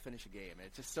been able to finish a game. And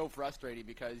it's just so frustrating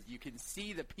because you can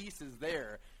see the pieces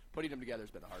there. Putting them together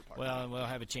has been the hard part. Well, and we'll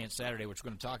have a chance Saturday, which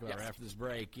we're going to talk about right after this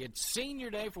break. It's senior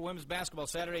day for women's basketball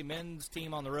Saturday. Men's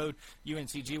team on the road.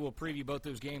 UNCG will preview both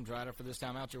those games right after this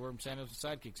time out. Your word from San Jose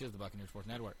Sidekicks is the Buccaneers Sports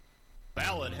Network.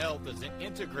 Ballad Health is an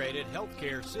integrated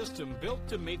healthcare system built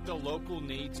to meet the local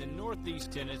needs in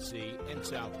Northeast Tennessee and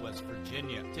Southwest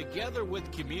Virginia. Together with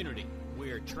community,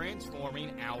 we are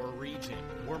transforming our region.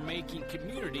 We're making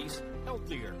communities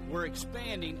healthier. We're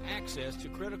expanding access to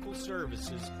critical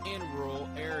services in rural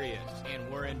areas. And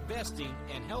we're investing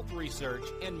in health research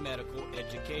and medical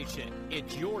education.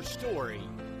 It's your story.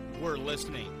 We're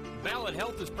listening. Ballad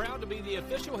Health is proud to be the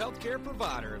official healthcare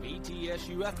provider of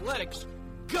ETSU Athletics.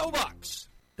 Go Bucks!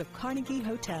 The Carnegie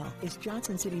Hotel is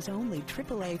Johnson City's only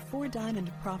AAA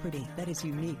four-diamond property that is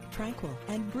unique, tranquil,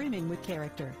 and brimming with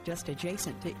character, just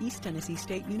adjacent to East Tennessee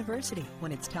State University.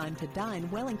 When it's time to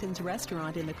dine, Wellington's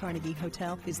restaurant in the Carnegie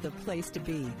Hotel is the place to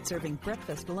be, serving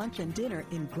breakfast, lunch, and dinner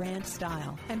in grand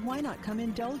style. And why not come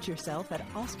indulge yourself at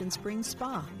Austin Springs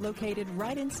Spa, located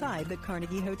right inside the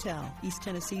Carnegie Hotel. East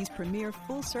Tennessee's premier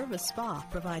full-service spa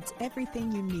provides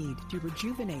everything you need to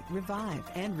rejuvenate, revive,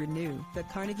 and renew. The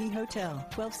Carnegie Hotel,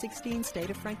 1216 State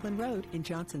of Franklin Road in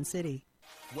Johnson City.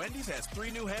 Wendy's has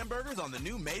 3 new hamburgers on the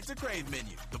new Made to Crave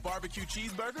menu. The barbecue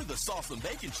cheeseburger, the sauce and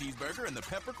bacon cheeseburger, and the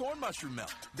peppercorn mushroom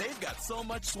melt. They've got so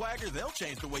much swagger, they'll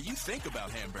change the way you think about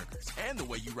hamburgers and the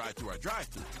way you ride through our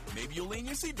drive-thru. Maybe you'll lean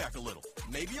your seat back a little.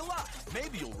 Maybe a lot.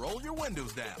 Maybe you'll roll your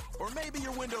windows down. Or maybe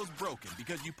your window's broken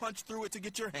because you punched through it to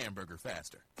get your hamburger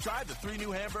faster. Try the 3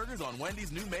 new hamburgers on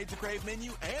Wendy's new Made to Crave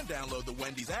menu and download the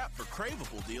Wendy's app for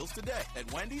craveable deals today. At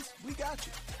Wendy's, we got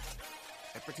you.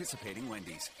 At participating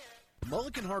Wendy's.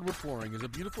 Mullican Hardwood Flooring is a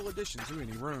beautiful addition to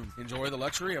any room. Enjoy the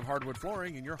luxury of hardwood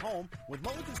flooring in your home with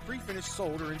Mullican's pre-finished,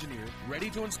 sold or engineered,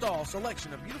 ready-to-install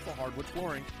selection of beautiful hardwood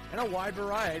flooring and a wide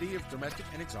variety of domestic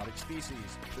and exotic species.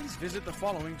 Please visit the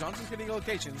following Johnson City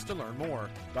locations to learn more: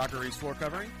 Dr. East Floor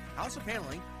Covering, House of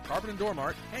Paneling, Carpet and Door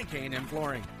Mart, and K&M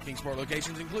Flooring. Kingsport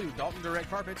locations include Dalton Direct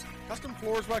Carpets, Custom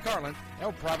Floors by Carlin,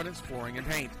 and Providence Flooring and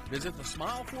Paint. Visit the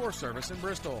Smile Floor Service in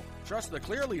Bristol. Trust the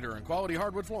clear leader in quality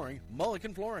hardwood flooring,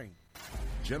 Mullican Flooring.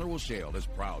 General Shale is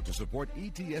proud to support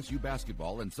ETSU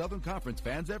basketball and Southern Conference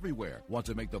fans everywhere. Want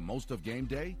to make the most of game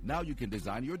day? Now you can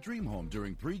design your dream home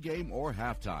during pregame or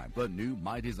halftime. The new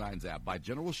My Designs app by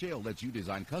General Shale lets you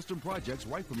design custom projects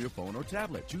right from your phone or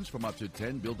tablet. Choose from up to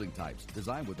 10 building types,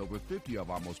 designed with over 50 of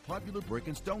our most popular brick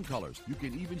and stone colors. You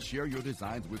can even share your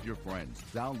designs with your friends.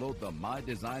 Download the My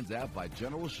Designs app by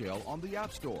General Shale on the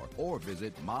App Store or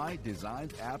visit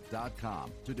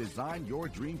mydesignsapp.com to design your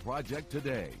dream project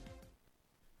today.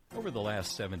 Over the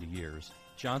last 70 years,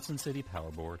 Johnson City Power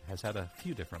Board has had a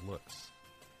few different looks,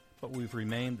 but we've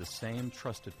remained the same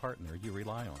trusted partner you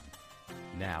rely on.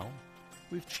 Now,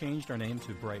 we've changed our name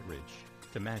to Bright Ridge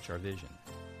to match our vision,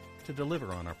 to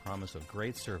deliver on our promise of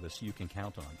great service you can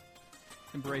count on,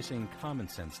 embracing common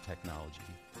sense technology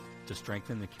to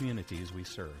strengthen the communities we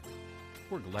serve.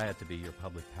 We're glad to be your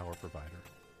public power provider.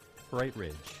 Bright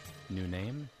Ridge, new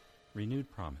name, renewed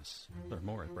promise. Learn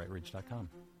more at brightridge.com.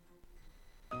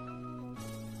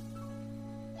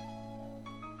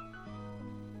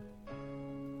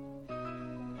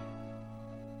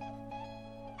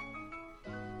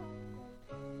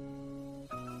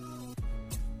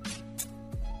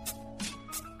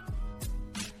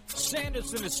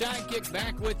 Sanderson, the sidekick,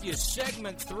 back with you.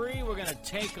 Segment 3, we're going to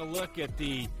take a look at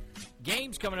the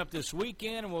games coming up this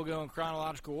weekend, and we'll go in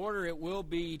chronological order. It will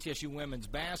be ETSU women's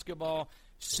basketball.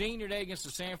 Senior day against the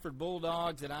Sanford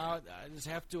Bulldogs, and I just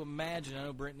have to imagine, I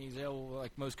know Brittany Zell,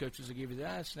 like most coaches, will give you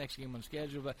that's the next game on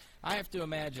schedule, but I have to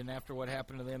imagine after what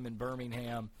happened to them in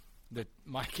Birmingham that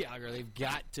Mike Gallagher, they've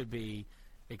got to be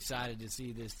excited to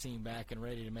see this team back and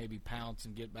ready to maybe pounce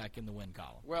and get back in the win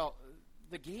column. Well,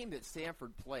 the game that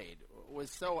Sanford played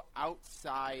was so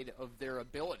outside of their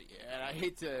ability, and I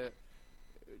hate to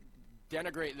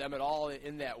denigrate them at all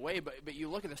in that way, but you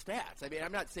look at the stats. I mean,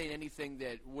 I'm not saying anything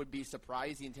that would be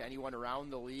surprising to anyone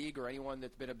around the league or anyone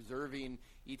that's been observing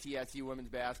ETSU women's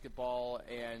basketball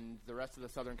and the rest of the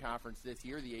Southern Conference this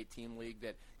year, the 8-team league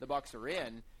that the Bucks are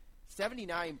in.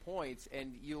 79 points,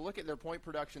 and you look at their point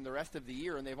production the rest of the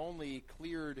year, and they've only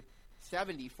cleared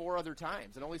 70 4 other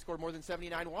times and only scored more than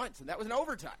 79 once, and that was in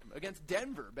overtime against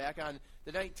Denver back on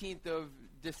the 19th of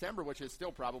December, which is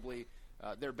still probably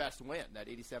their best win, that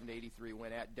 87-83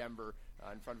 win at Denver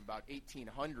in front of about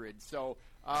 1,800. So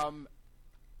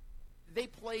they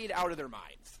played out of their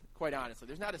minds, quite honestly.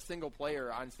 There's not a single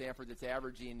player on Stanford that's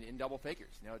averaging in double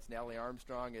figures. It's Natalie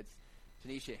Armstrong, it's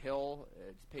Tanisha Hill,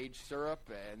 it's Paige Surup,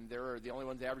 and they're the only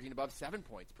ones averaging above 7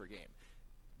 points per game.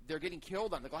 They're getting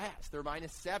killed on the glass. They're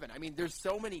 -7. I mean, there's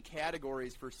so many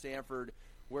categories for Stanford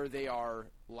where they are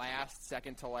last,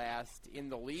 second to last in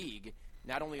the league,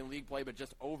 not only in league play but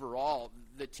just overall.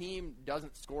 The team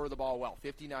doesn't score the ball well,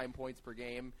 59 points per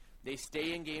game. They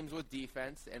stay in games with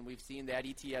defense, and we've seen that.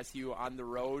 ETSU on the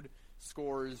road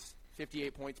scores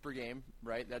 58 points per game,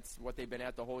 right? That's what they've been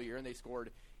at the whole year, and they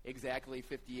scored exactly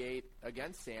 58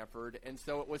 against Stanford. And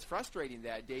so it was frustrating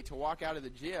that day to walk out of the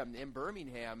gym in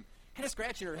Birmingham kind of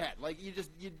scratching her head. Like, you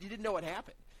didn't know what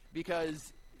happened,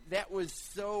 because that was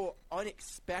so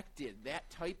unexpected, that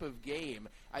type of game.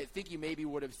 I think you maybe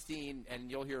would have seen, and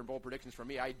you'll hear in bold predictions from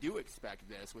me, I do expect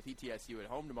this with ETSU at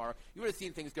home tomorrow. You would have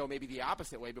seen things go maybe the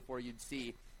opposite way before you'd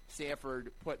see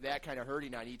Stanford put that kind of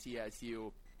hurting on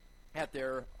ETSU at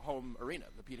their home arena,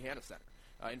 the Pete Hanna Center,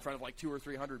 in front of like 200 or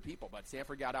 300 people. But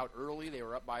Stanford got out early. They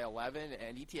were up by 11,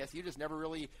 and ETSU just never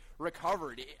really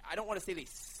recovered. I don't want to say they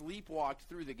sleepwalked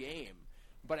through the game,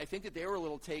 but I think that they were a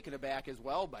little taken aback as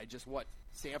well by just what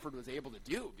Stanford was able to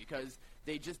do, because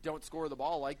they just don't score the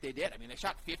ball like they did. I mean, they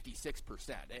shot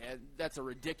 56%, and that's a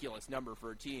ridiculous number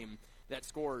for a team that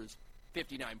scores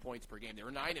 59 points per game. They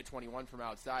were 9-21 from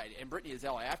outside, and Brittany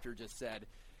Azell after just said,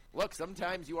 look,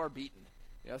 sometimes you are beaten.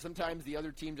 Sometimes the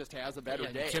other team just has a better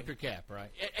day. Tip your cap, right?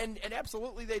 And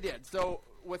absolutely they did. So,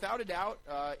 without a doubt,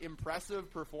 impressive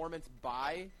performance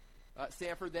by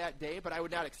Stanford that day, but I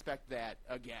would not expect that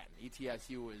again.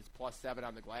 ETSU was +7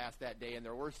 on the glass that day, and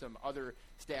there were some other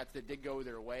stats that did go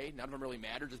their way. None of them really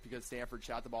matter just because Stanford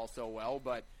shot the ball so well,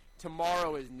 but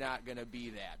tomorrow is not going to be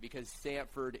that, because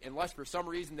Stanford, unless for some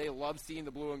reason they love seeing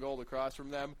the blue and gold across from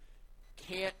them,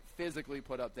 can't physically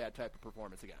put up that type of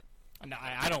performance again. No,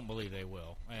 I don't believe they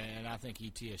will, and I think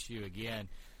ETSU, again,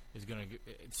 is going to –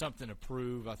 it's something to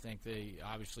prove. I think they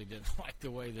obviously didn't like the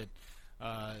way that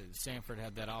Stanford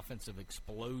had that offensive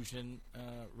explosion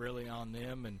really on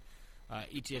them, and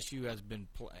ETSU has been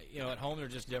at home they're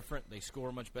just different. They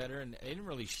score much better, and they didn't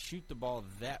really shoot the ball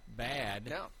that bad.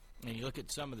 No. And you look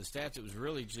at some of the stats, it was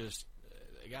really just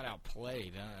they got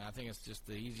outplayed. I think it's just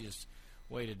the easiest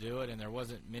way to do it, and there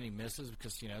wasn't many misses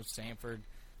because, Stanford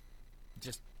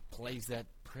just – plays that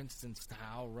Princeton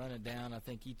style, run it down. I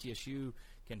think ETSU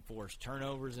can force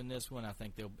turnovers in this one. I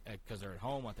think they'll, because they're at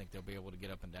home, I think they'll be able to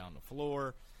get up and down the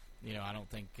floor. I don't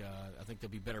think I think they'll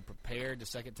be better prepared the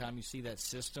second time you see that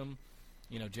system.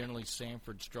 Generally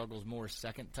Stanford struggles more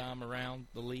second time around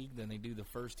the league than they do the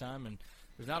first time, and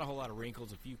there's not a whole lot of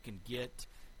wrinkles if you can get.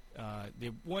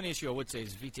 The one issue I would say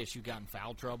is if ETSU got in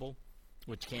foul trouble,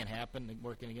 which can happen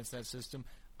working against that system,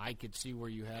 I could see where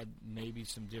you had maybe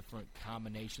some different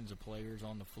combinations of players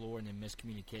on the floor and then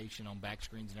miscommunication on back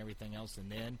screens and everything else,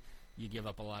 and then you give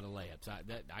up a lot of layups.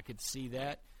 I could see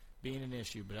that being an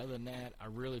issue, but other than that, I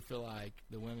really feel like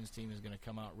the women's team is going to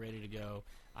come out ready to go.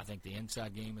 I think the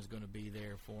inside game is going to be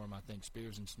there for them. I think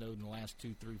Spears and Snowden the last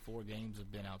 2, 3, 4 games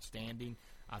have been outstanding.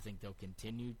 I think they'll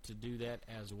continue to do that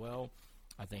as well.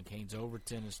 I think Haynes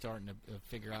Overton is starting to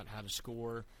figure out how to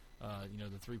score.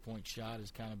 The three-point shot has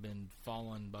kind of been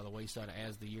falling by the wayside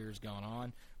as the year's gone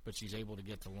on, but she's able to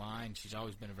get to line. She's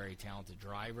always been a very talented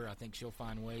driver. I think she'll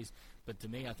find ways. But to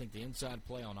me, I think the inside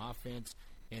play on offense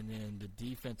and then the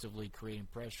defensively creating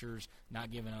pressures,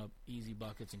 not giving up easy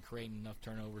buckets and creating enough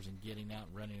turnovers and getting out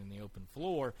and running in the open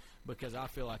floor, because I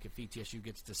feel like if ETSU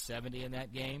gets to 70 in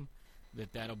that game,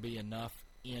 that'll be enough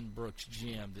in Brooks'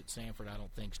 gym that Stanford, I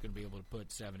don't think, is going to be able to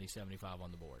put 70, 75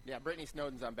 on the board. Yeah, Brittany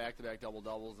Snowden's on back-to-back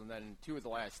double-doubles, and then 2 of the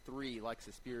last 3,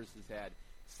 Lexus Spears has had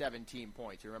 17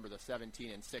 points. You remember the 17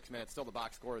 in 6 minutes, still the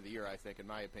box score of the year, I think, in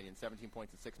my opinion. 17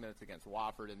 points in 6 minutes against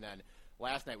Wofford, and then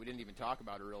last night we didn't even talk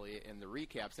about her really in the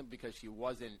recap, simply because she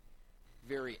wasn't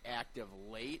very active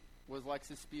late, was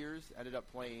Lexus Spears. Ended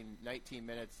up playing 19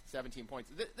 minutes, 17 points.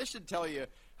 This should tell you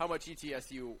how much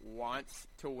ETSU wants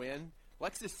to win.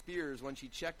 Lexus Spears, when she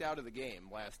checked out of the game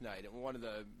last night, and one of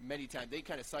the many times, they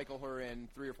kind of cycle her in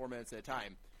 3 or 4 minutes at a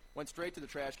time, went straight to the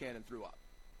trash can and threw up.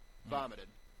 Vomited.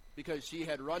 Because she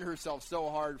had run herself so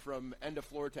hard from end of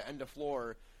floor to end of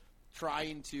floor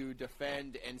trying to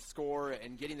defend and score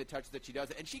and getting the touch that she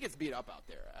does. And she gets beat up out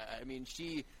there. I mean,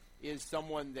 she is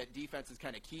someone that defense is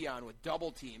kind of key on with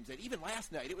double teams. And even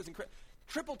last night, it was incredible.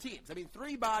 triple teams. I mean,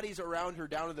 3 bodies around her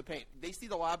down to the paint. They see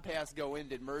the lob pass go in,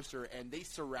 did Mercer, and they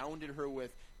surrounded her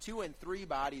with 2 and 3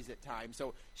 bodies at times.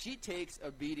 So she takes a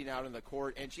beating out on the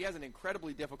court, and she has an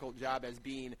incredibly difficult job as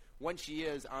being, when she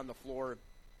is on the floor,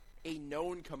 a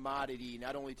known commodity,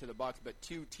 not only to the Bucks, but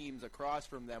 2 teams across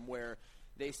from them, where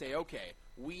they say, okay,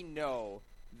 we know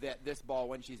that this ball,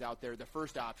 when she's out there, the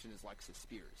first option is Lexus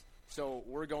Spears. So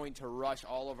we're going to rush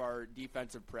all of our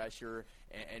defensive pressure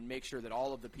and make sure that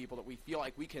all of the people that we feel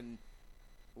like we can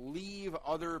leave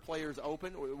other players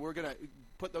open, we're going to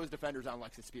put those defenders on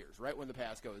Lexus Spears right when the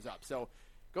pass goes up. So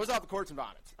goes off the courts and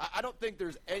vomits. I don't think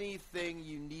there's anything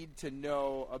you need to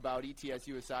know about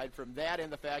ETSU aside from that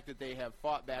and the fact that they have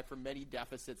fought back from many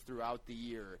deficits throughout the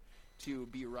year to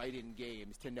be right in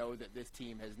games, to know that this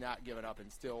team has not given up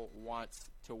and still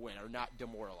wants to win, or not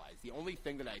demoralized. The only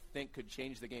thing that I think could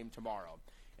change the game tomorrow,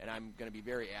 and I'm going to be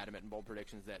very adamant in bold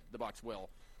predictions that the Bucks will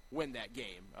win that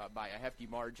game by a hefty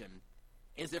margin,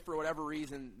 is if for whatever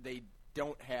reason they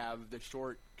don't have the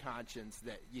short conscience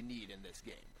that you need in this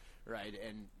game, right?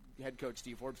 And head coach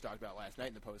Steve Forbes talked about last night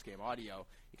in the post-game audio.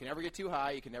 You can never get too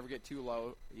high. You can never get too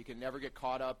low. You can never get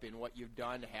caught up in what you've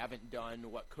done, haven't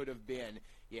done, what could have been.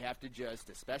 You have to just,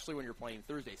 especially when you're playing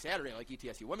Thursday, Saturday, like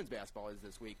ETSU women's basketball is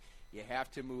this week, you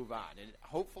have to move on. And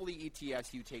hopefully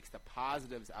ETSU takes the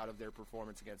positives out of their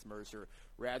performance against Mercer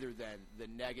rather than the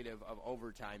negative of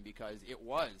overtime, because it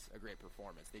was a great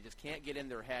performance. They just can't get in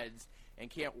their heads and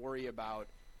can't worry about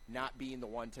not being the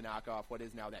one to knock off what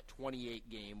is now that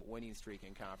 28-game winning streak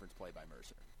in conference play by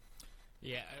Mercer.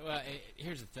 Yeah, well,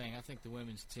 here's the thing. I think the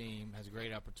women's team has a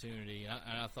great opportunity,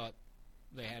 and I thought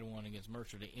they had one against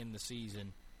Mercer to end the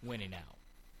season winning out.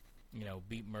 You know,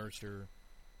 beat Mercer,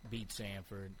 beat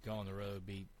Sanford, go on the road,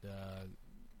 beat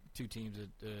 2 teams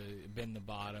that been the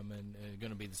bottom and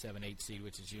going to be the 7-8 seed,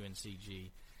 which is UNCG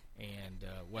and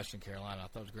Western Carolina. I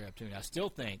thought it was a great opportunity. I still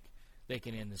think they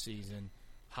can end the season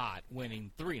hot, winning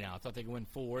 3 now. I thought they could win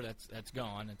 4. That's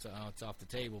gone. It's off the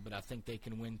table. But I think they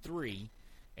can win 3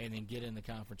 and then get in the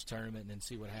conference tournament and then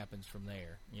see what happens from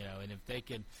there. You know, and if they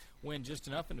could win just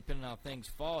enough, and depending on how things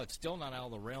fall, it's still not out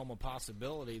of the realm of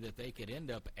possibility that they could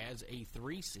end up as a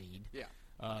 3 seed. Yeah.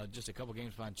 Just a couple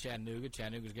games behind Chattanooga.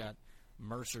 Chattanooga's got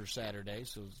Mercer Saturday,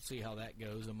 so see how that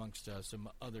goes amongst some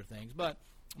other things. But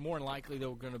more than likely, they're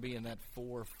going to be in that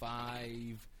 4 or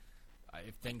 5.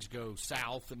 If things go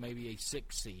south, maybe a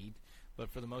 6 seed.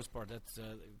 But for the most part, that's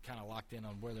kind of locked in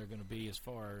on where they're going to be as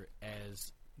far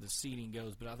as the seeding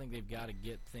goes. But I think they've got to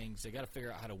get things. They've got to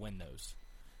figure out how to win those.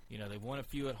 You know, they've won a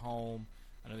few at home.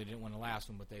 I know they didn't win the last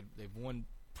one, but they've won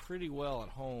pretty well at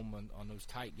home on those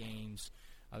tight games.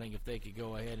 I think if they could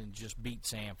go ahead and just beat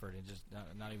Sanford and just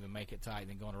not even make it tight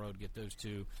and then go on the road and get those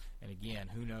 2. And, again,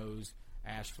 who knows?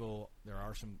 Asheville, there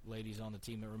are some ladies on the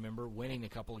team that remember winning a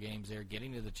couple of games there,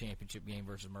 getting to the championship game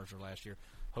versus Mercer last year.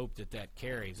 Hope that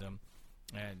carries them.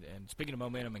 And speaking of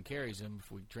momentum and carries them,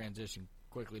 if we transition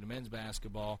quickly to men's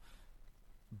basketball,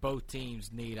 both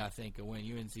teams need, I think, a win.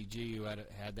 UNCG, who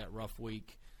had that rough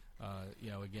week,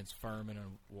 against Furman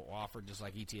and Wofford, just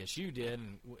like ETSU did,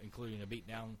 and including a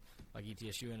beatdown like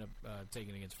ETSU ended up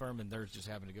taking against Furman. Theirs just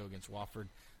happened to go against Wofford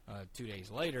 2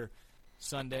 days later.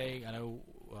 Sunday, I know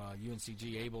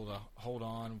UNCG able to hold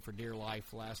on for dear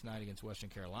life last night against Western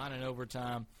Carolina in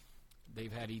overtime.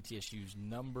 They've had ETSU's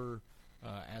number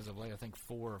as of late, I think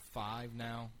 4 or 5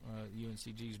 now.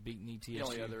 UNCG's beaten ETSU. The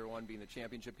only other one being the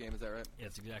championship game, is that right?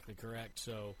 That's exactly correct.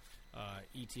 So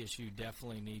ETSU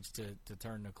definitely needs to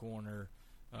turn the corner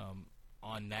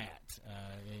on that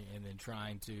and then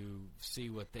trying to see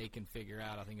what they can figure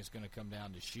out. I think it's going to come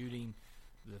down to shooting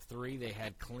the 3. They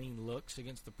had clean looks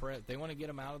against the press. They want to get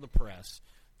them out of the press.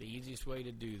 The easiest way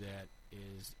to do that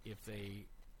is if they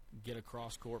get a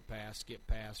cross-court pass, skip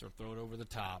pass, or throw it over the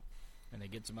top, and they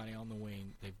get somebody on the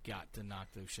wing, they've got to knock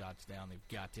those shots down. They've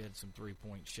got to hit some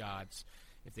three-point shots.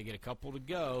 If they get a couple to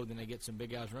go, then they get some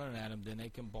big guys running at them, then they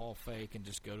can ball fake and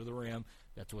just go to the rim.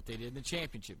 That's what they did in the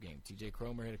championship game. T.J.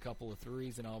 Cromer hit a couple of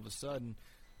threes, and all of a sudden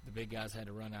the big guys had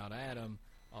to run out at him.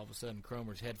 All of a sudden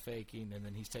Cromer's head faking, and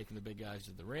then he's taking the big guys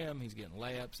to the rim. He's getting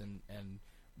layups, and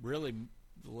really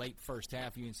late first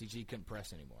half, UNCG couldn't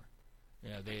press anymore. You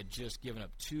know, they had just given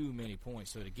up too many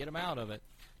points. So to get them out of it,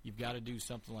 you've got to do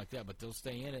something like that. But they'll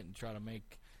stay in it and try to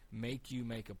make you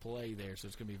make a play there. So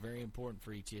it's going to be very important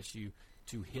for ETSU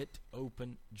to hit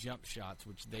open jump shots,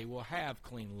 which they will have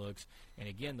clean looks. And,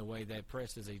 again, the way they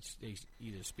press is they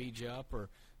either speed you up or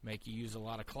make you use a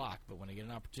lot of clock. But when they get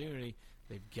an opportunity,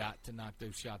 they've got to knock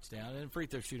those shots down. And free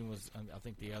throw shooting was, I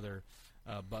think, the other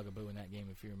bugaboo in that game,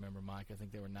 if you remember, Mike. I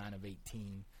think they were 9 of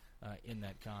 18 in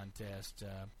that contest.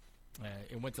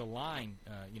 It went to line,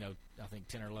 I think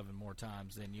 10 or 11 more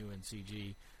times than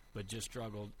UNCG, but just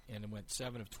struggled, and it went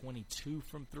 7 of 22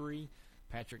 from 3.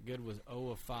 Patrick Good was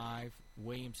 0 of 5.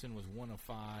 Williamson was 1 of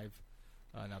 5.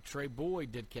 Now, Trey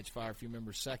Boyd did catch fire, if you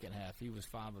remember, second half. He was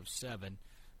 5 of 7.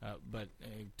 But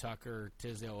Tucker,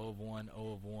 Tisdale, 0 of 1,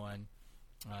 0 of 1.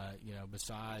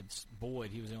 Besides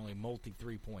Boyd, he was the only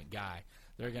multi-3-point guy.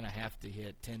 They're going to have to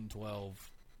hit 10,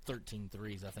 12, 13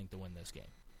 threes, I think, to win this game.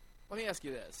 Let me ask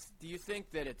you this. Do you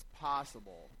think that it's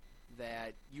possible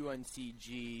that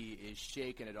UNCG is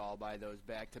shaken at all by those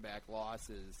back-to-back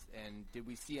losses? And did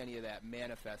we see any of that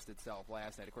manifest itself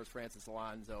last night? Of course, Francis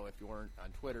Alonso, if you weren't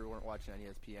on Twitter, weren't watching on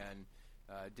ESPN,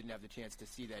 didn't have the chance to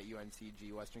see that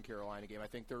UNCG Western Carolina game. I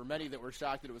think there were many that were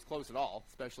shocked that it was close at all,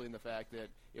 especially in the fact that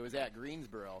it was at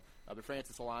Greensboro. But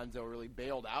Francis Alonso really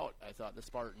bailed out, I thought, the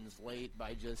Spartans late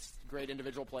by just great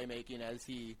individual playmaking, as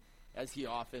he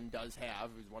often does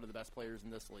have. He's one of the best players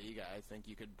in this league. I think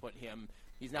you could put him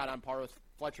 – he's not on par with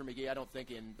Fletcher McGee, I don't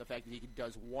think, in the fact that he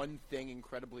does one thing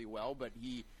incredibly well, but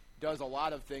he does a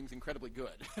lot of things incredibly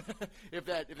good, if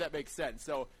that makes sense.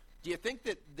 So do you think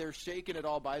that they're shaken at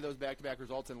all by those back-to-back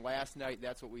results? And last night,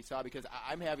 that's what we saw, because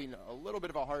I'm having a little bit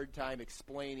of a hard time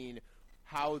explaining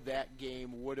how that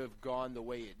game would have gone the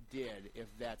way it did if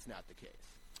that's not the case.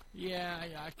 Yeah,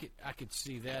 I could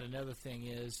see that. Another thing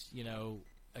is,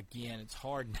 again, it's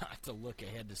hard not to look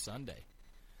ahead to Sunday.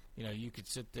 You could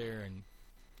sit there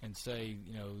and say,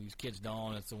 these kids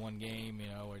don't. It's the one game.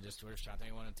 We're just trying to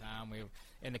take one at a time.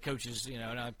 And the coaches, and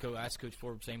I asked Coach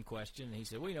Forbes the same question, and he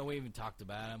said, well, we even talked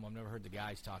about him. I've never heard the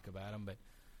guys talk about him, but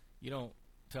you don't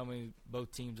tell me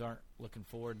both teams aren't looking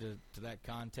forward to that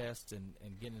contest and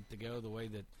getting it to go the way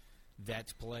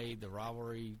that's played. The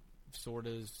rivalry sort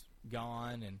of's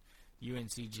gone, and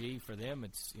UNCG, for them,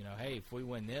 it's, hey, if we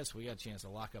win this, we got a chance to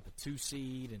lock up a 2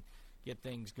 seed and get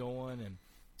things going. And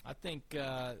I think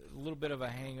a little bit of a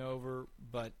hangover,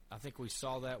 but I think we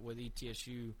saw that with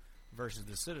ETSU versus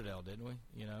the Citadel, didn't we?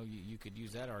 You could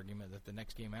use that argument that the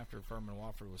next game after Furman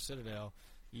Wofford was Citadel,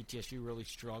 ETSU really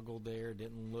struggled there,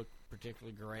 didn't look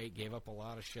particularly great, gave up a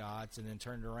lot of shots, and then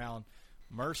turned around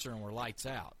Mercer and were lights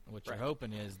out. What you're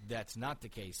hoping is that's not the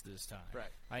case this time. Right.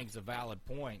 I think it's a valid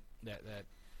point that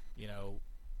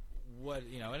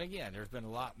and again, there's been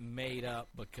a lot made of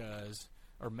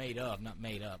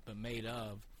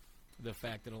the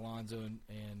fact that Alonzo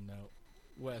and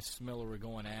Wes Miller were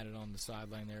going at it on the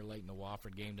sideline there late in the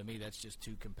Wofford game. To me, that's just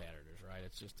two competitors, right?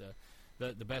 It's just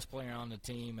the best player on the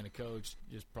team and a coach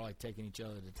just probably taking each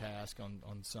other to task on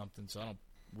something, so I don't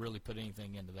really put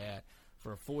anything into that.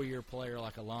 For a 4-year player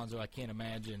like Alonzo, I can't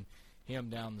imagine him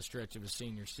down the stretch of his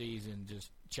senior season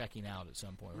just checking out at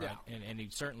some point, right? No. And he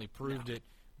certainly proved it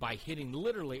by hitting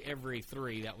literally every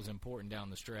 3 that was important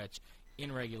down the stretch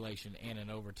in regulation and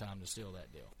in overtime to seal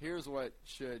that deal. Here's what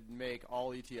should make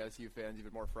all ETSU fans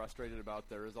even more frustrated about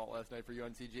their result last night for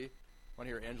UNCG. Want to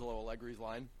hear Angelo Allegri's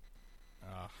line?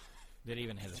 Did he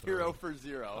even hit a 0 for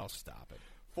 0. Oh, stop it.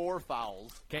 4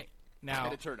 fouls. Okay. Now,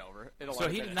 and a turnover. So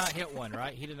he did not hit one,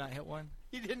 right? He did not hit one?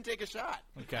 He didn't take a shot.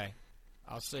 Okay.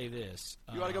 I'll say this.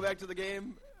 You want to go back to the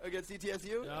game against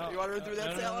ETSU? No, you want to run through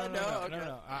that stat line?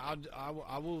 No.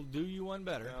 I will do you one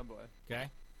better. Oh, boy. Okay?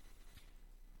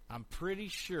 I'm pretty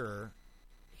sure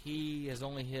he has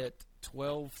only hit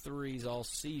 12 threes all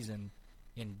season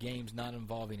in games not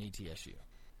involving ETSU.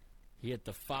 He hit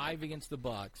the 5 against the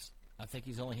Bucks. I think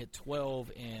he's only hit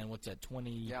 12 in,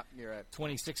 20? Yeah, you're right.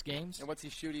 26 games. And what's he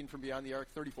shooting from beyond the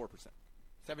arc? 34%.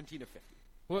 17 of 50.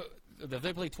 Well, have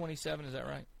they played 27, is that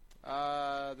right?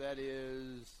 That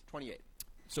is 28.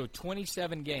 So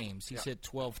 27 games, he's hit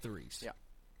 12 threes. Yeah.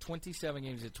 27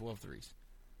 games, hit 12 threes.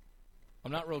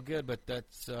 I'm not real good, but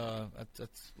that's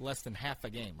less than half a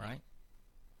game, right?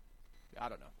 I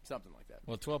don't know. Something like that.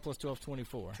 Well, 12 plus 12 is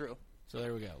 24. True. So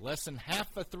there we go. Less than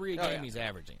half a 3 a game he's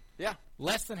averaging. Yeah.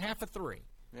 Less than half a 3.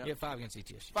 Yeah. He hit 5 against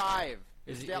ETSU. 5.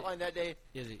 His stat line that day.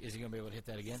 Is he going to be able to hit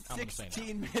that again?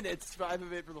 16 minutes, 5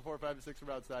 of 8 from the 4, 5 of 6 from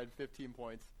outside, 15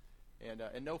 points, and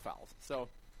no fouls. So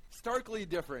starkly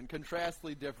different,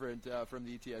 contrastly different from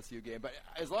the ETSU game. But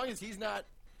as long as he's not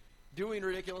doing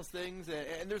ridiculous things,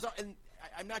 and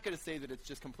I'm not going to say that it's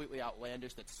just completely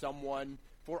outlandish that someone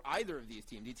for either of these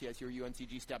teams, ETSU or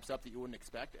UNCG, steps up that you wouldn't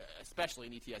expect, especially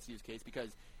in ETSU's case, because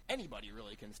anybody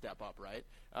really can step up, right?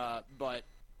 But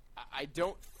I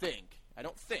don't think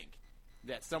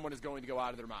that someone is going to go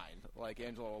out of their mind like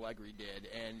Angelo Allegri did.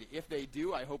 And if they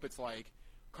do, I hope it's like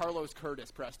Carlos Curtis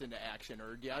pressed into action,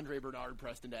 or DeAndre Bernard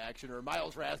pressed into action, or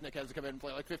Miles Rasnick has to come in and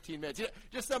play like 15 minutes.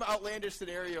 Just some outlandish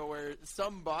scenario where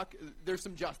some buck, there's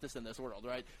some justice in this world,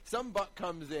 right? Some buck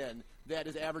comes in that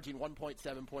is averaging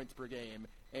 1.7 points per game,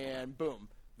 and boom,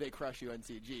 they crush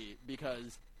UNCG,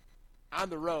 because on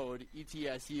the road,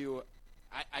 ETSU,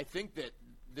 I think that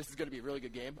this is going to be a really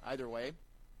good game either way.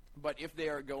 But if they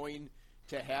are going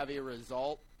to have a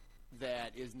result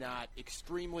that is not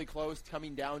extremely close,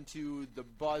 coming down to the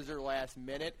buzzer last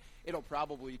minute, it'll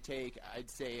probably take, I'd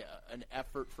say, an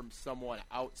effort from someone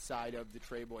outside of the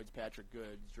Trey Boyds, Patrick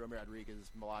Goods, Jerome Rodriguez,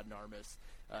 Mladen Armis,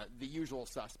 the usual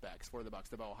suspects for the Bucs,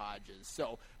 the Bo Hodges.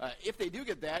 So if they do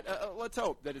get that, let's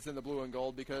hope that it's in the blue and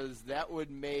gold, because that would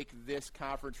make this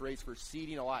conference race for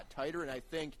seeding a lot tighter, and I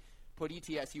think put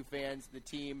ETSU fans, the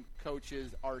team,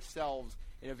 coaches, ourselves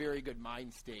in a very good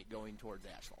mind state going towards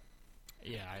Asheville.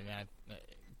 Yeah, I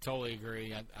totally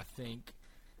agree. I think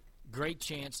great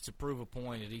chance to prove a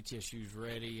point that ETSU's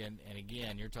ready. And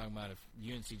again, you're talking about if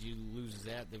UNCG loses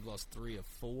that, they've lost 3 of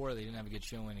 4. They didn't have a good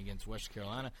showing against West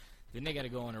Carolina. Then they got to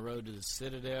go on the road to the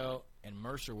Citadel and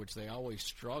Mercer, which they always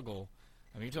struggle.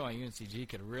 I mean, you're talking about UNCG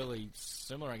could really,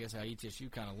 similar, I guess, how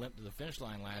ETSU kind of limped to the finish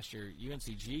line last year.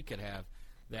 UNCG could have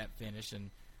that finish. And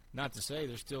not to say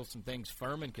there's still some things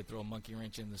Furman could throw a monkey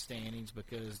wrench in the standings,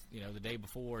 because, the day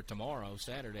before tomorrow,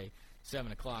 Saturday, 7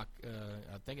 o'clock,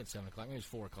 I think it's 7 o'clock, maybe it's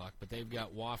 4 o'clock, but they've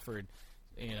got Wofford,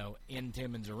 in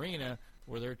Timmons Arena,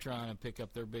 where they're trying to pick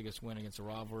up their biggest win against a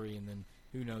rivalry, and then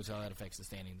who knows how that affects the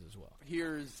standings as well.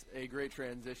 Here's a great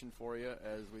transition for you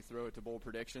as we throw it to bold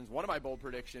predictions. One of my bold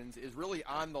predictions is really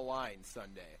on the line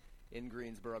Sunday in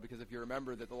Greensboro, because if you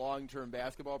remember that the long-term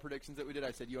basketball predictions that we did,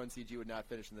 I said UNCG would not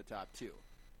finish in the top 2.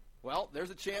 Well, there's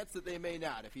a chance that they may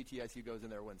not if ETSU goes in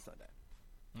there and wins Sunday.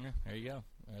 Yeah, there you go.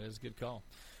 That is a good call.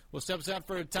 We'll step aside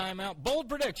for a timeout. Bold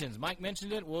predictions. Mike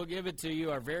mentioned it. We'll give it to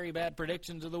you. Our very bad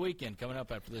predictions of the weekend coming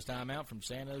up after this timeout from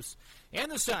Sandos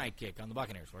and the Sidekick on the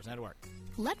Buccaneers Sports Network.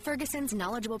 Let Ferguson's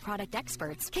knowledgeable product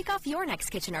experts kick off your next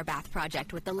kitchen or bath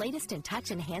project with the latest in touch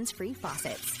and hands-free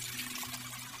faucets,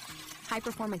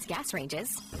 high-performance gas ranges,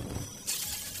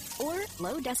 or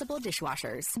low-decibel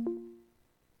dishwashers.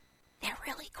 They're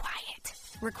really quiet.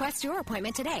 Request your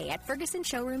appointment today at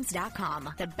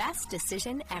FergusonShowrooms.com. The best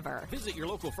decision ever. Visit your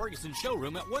local Ferguson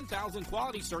showroom at 1000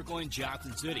 Quality Circle in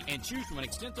Johnson City and choose from an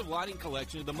extensive lighting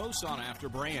collection of the most sought-after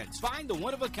brands. Find the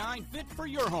one-of-a-kind fit for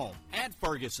your home at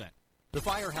Ferguson. The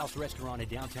Firehouse Restaurant in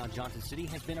downtown Johnson City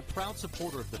has been a proud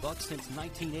supporter of the Bucs since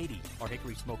 1980. Our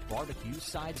hickory smoked barbecue,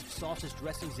 sides, sauces,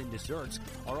 dressings, and desserts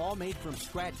are all made from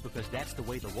scratch because that's the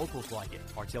way the locals like it.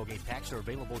 Our tailgate packs are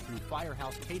available through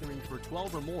Firehouse Catering for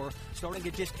 12 or more, starting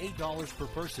at just $8 per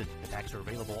person. The packs are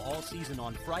available all season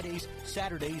on Fridays,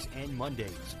 Saturdays, and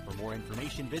Mondays. For more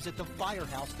information, visit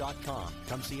thefirehouse.com.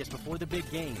 Come see us before the big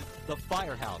game. The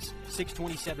Firehouse,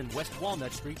 627 West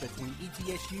Walnut Street between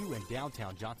ETSU and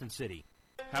downtown Johnson City.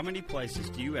 How many places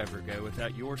do you ever go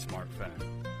without your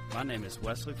smartphone? My name is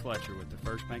Wesley Fletcher with the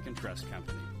First Bank and Trust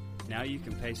Company. Now you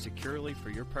can pay securely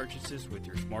for your purchases with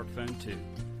your smartphone too.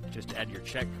 Just add your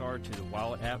check card to the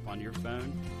Wallet app on your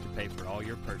phone to pay for all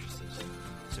your purchases.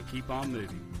 So keep on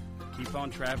moving, keep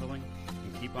on traveling,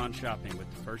 and keep on shopping with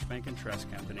the First Bank and Trust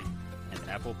Company and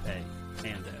Apple Pay,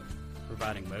 Ando,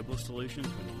 providing mobile solutions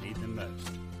when you need them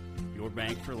most. Your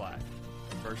bank for life.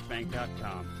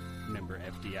 FirstBank.com, member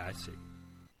FDIC.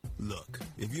 Look,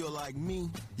 if you're like me,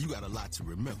 you got a lot to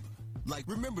remember. Like,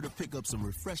 remember to pick up some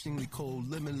refreshingly cold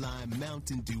lemon lime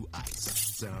Mountain Dew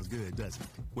ice. Sounds good, doesn't it?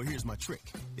 Well, here's my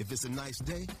trick. If it's a nice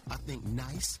day, I think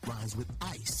nice rhymes with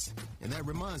ice. And that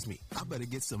reminds me, I better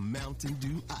get some Mountain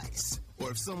Dew ice. Or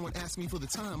if someone asks me for the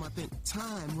time, I think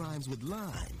time rhymes with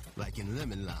lime, like in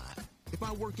lemon lime. If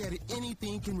I work at it,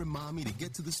 anything can remind me to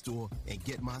get to the store and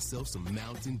get myself some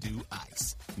Mountain Dew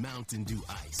ice. Mountain Dew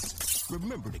ice.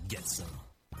 Remember to get some.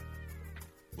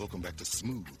 Welcome back to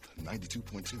Smooth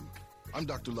 92.2. I'm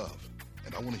Dr. Love,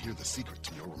 and I want to hear the secret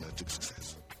to your romantic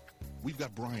success. We've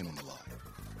got Brian on the line.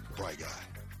 Bright guy,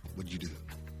 what'd you do?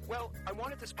 Well, I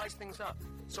wanted to spice things up,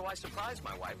 so I surprised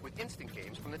my wife with instant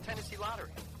games from the Tennessee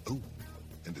Lottery. Ooh,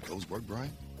 and did those work,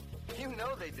 Brian? You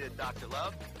know they did, Dr.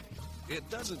 Love. It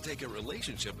doesn't take a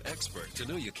relationship expert to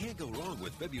know you can't go wrong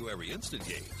with February instant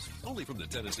games. Only from the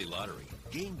Tennessee Lottery.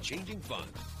 Game-changing fun.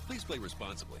 Please play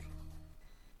responsibly.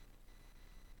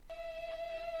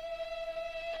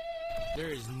 There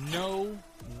is no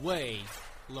way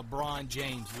LeBron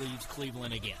James leaves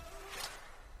Cleveland again.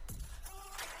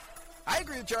 I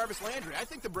agree with Jarvis Landry. I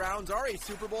think the Browns are a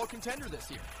Super Bowl contender this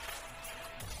year.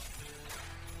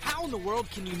 How in the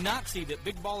world can you not see that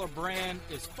Big Baller Brand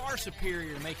is far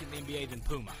superior to making the NBA than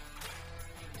Puma?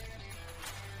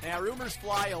 Now, rumors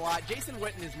fly a lot. Jason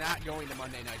Witten is not going to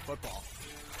Monday Night Football.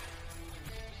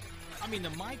 I mean,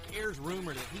 the Mike Ayers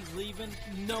rumor that he's leaving,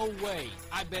 no way.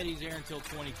 I bet he's there until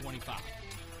 2025.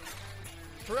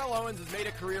 Terrell Owens has made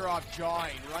a career off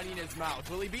jawing, running his mouth.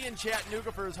 Will he be in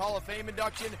Chattanooga for his Hall of Fame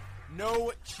induction?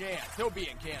 No chance. He'll be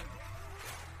in Canton.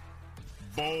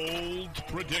 Bold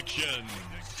predictions.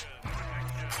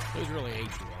 Those really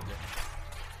aged well, didn't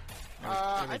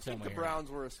they? I think the Browns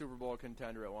were a Super Bowl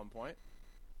contender at one point.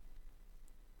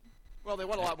 Well, they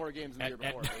won a lot more games than the year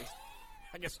before.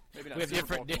 I guess maybe not we have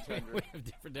Super Bowl different contender. we have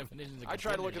different definitions. Of I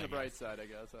try to look at the contenders, bright side, I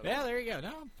guess. Yeah, there you go.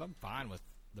 No, I'm fine with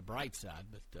the bright side,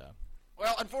 but.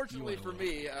 Well, unfortunately for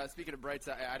me, speaking of bright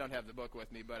side, I don't have the book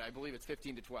with me, but I believe it's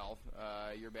 15-12.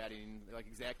 You're batting like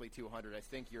exactly 200. I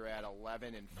think you're at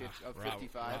 11 and 55.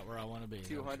 Right where I want to be.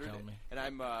 200, and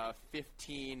I'm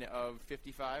 15 of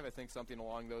 55. I think something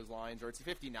along those lines, or it's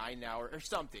 59 now, or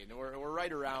something. We're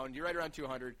right around. You're right around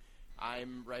 200.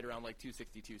 I'm right around like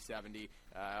 260, 270.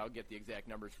 I'll get the exact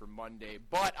numbers for Monday.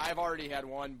 But I've already had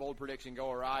one bold prediction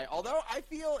go awry. Although I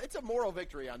feel it's a moral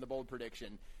victory on the bold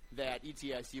prediction that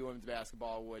ETSU women's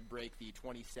basketball would break the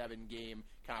 27-game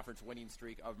conference winning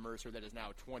streak of Mercer that is now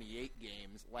 28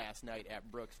 games last night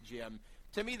at Brooks Gym.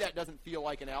 To me, that doesn't feel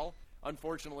like an L.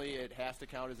 Unfortunately, it has to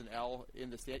count as an L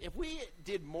in the state. If we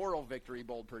did moral victory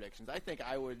bold predictions, I think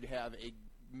I would have a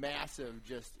massive,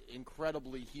 just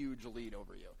incredibly huge lead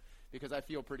over you because I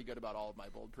feel pretty good about all of my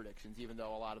bold predictions, even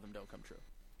though a lot of them don't come true.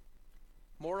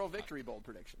 Moral victory bold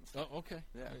predictions. Oh, okay.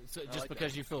 Yeah. So just like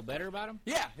because you feel better about them?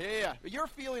 Yeah. Your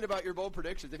feeling about your bold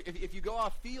predictions. If you go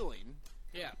off feeling,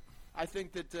 I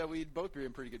think that we'd both be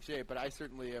in pretty good shape, but I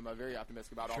certainly am very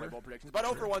optimistic about all my bold predictions. But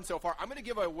 0 for 1 so far. I'm going to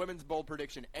give a women's bold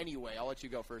prediction anyway. I'll let you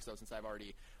go first, though, since I've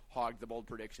already hogged the bold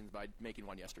predictions by making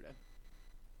one yesterday.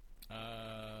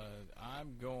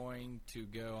 I'm going to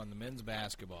go on the men's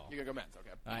basketball. You're going to go men's,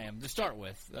 okay. I am. To start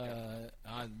with,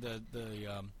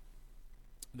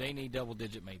 they need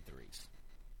double-digit made threes.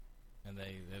 And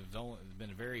there's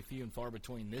been very few and far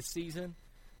between this season,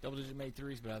 double-digit made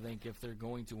threes, but I think if they're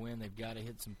going to win, they've got to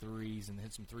hit some threes and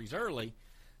hit some threes early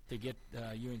to get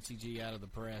UNCG out of the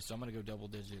press. So I'm going to go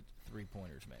double-digit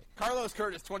three-pointers made. Carlos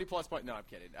Curtis, 20-plus point. No, I'm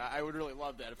kidding. I would really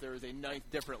love that if there was a ninth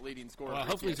different leading scorer. Well,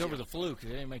 hopefully he's over the flu because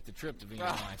they didn't make the trip to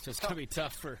VNI. So it's going to be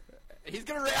tough for – He's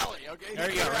going to rally, okay?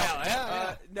 There you go, rally.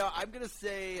 Yeah. No, I'm going to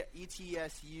say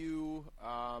ETSU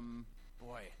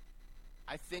boy,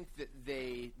 I think that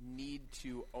they need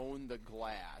to own the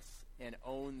glass and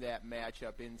own that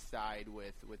matchup inside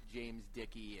with James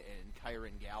Dickey and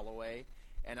Kyron Galloway.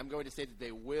 And I'm going to say that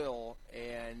they will,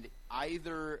 and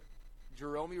either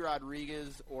Jerome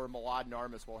Rodriguez or Mladen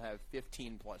Armas will have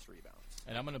 15-plus rebounds.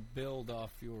 And I'm going to build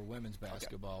off your women's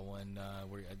basketball when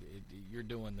you're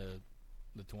doing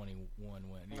the 21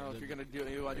 win. No, if you're going to do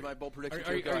it, you want to do my bold prediction?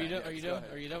 Are you done? Are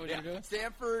you done what you're doing?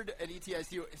 Stanford and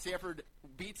ETSU. Stanford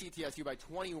beats ETSU by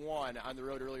 21 on the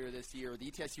road earlier this year. The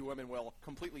ETSU women will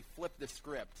completely flip the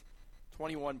script.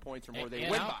 21 points or more. They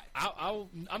win by.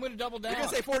 I'm going to double down. You're going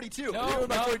to say 42. No, I'm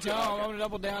going to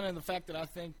double down on the fact that I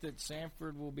think that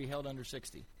Stanford will be held under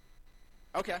 60.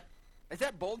 Okay. Is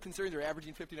that bold considering they're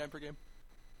averaging 59 per game?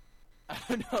 I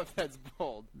don't know if that's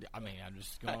bold. I mean, I'm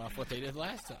just going off what they did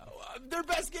last time. Their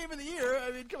best game of the year.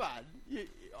 I mean, come on.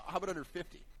 How about under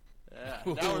 50? Yeah.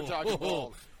 Now we're talking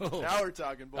bold. Now we're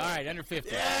talking bold. All right, under 50.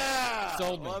 Yeah.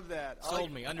 Sold me. Love that.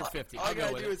 Sold me. Under 50. All I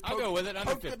got to do is I'll go with it.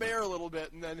 Under 50. Poke the bear a little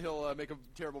bit, and then he'll make a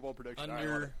terrible bold prediction.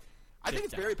 I think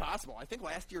it's very possible. I think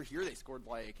last year here they scored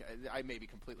I may be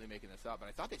completely making this up, but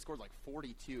I thought they scored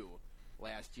 42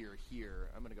 last year here.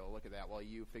 I'm going to go look at that while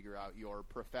you figure out your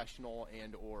professional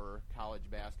and or college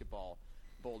basketball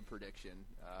bold prediction.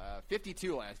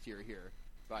 52 last year here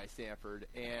by Stanford,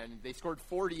 and they scored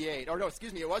 48. Or no,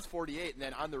 excuse me, it was 48, and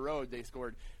then on the road they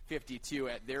scored 52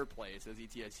 at their place as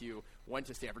ETSU went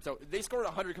to Stanford. So they scored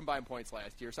 100 combined points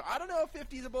last year. So I don't know if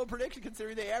 50 is a bold prediction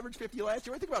considering they averaged 50 last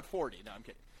year. I think about 40. No, I'm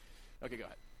kidding. Okay, go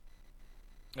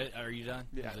ahead. Are you done?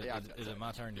 Yeah. Is it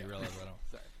my turn? Do you realize I don't?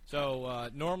 Sorry. So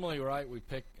normally, right? We're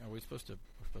supposed to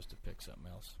pick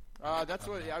something else. That's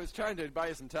what I was trying to buy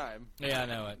you some time. Yeah, I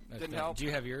know it. Didn't help. Do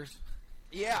you have yours?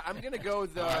 Yeah, I'm gonna go.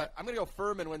 I'm gonna go.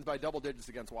 Furman wins by double digits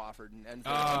against Wofford and ends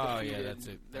that's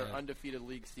it. Their undefeated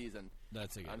league season.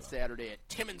 That's a good on one. Saturday at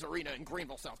Timmons Arena in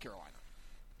Greenville, South Carolina.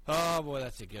 Oh boy,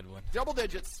 that's a good one. Double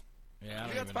digits. Yeah, I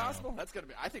think that's possible. That's gonna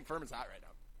be. I think Furman's hot right now.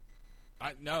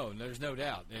 No, there's no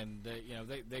doubt, and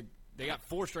they got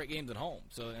 4 straight games at home.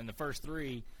 So in the first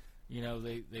 3,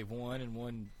 they've won and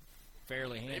won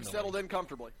fairly handily. They've settled in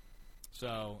comfortably.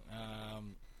 So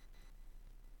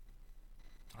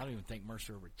I don't even think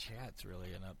Mercer over Chat's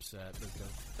really an upset.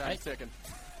 That's ticking.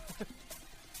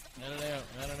 I don't know.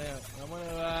 I'm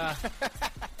gonna.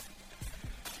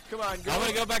 Come on, I'm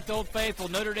gonna go back to Old Faithful.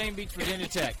 Notre Dame beats Virginia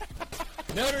Tech.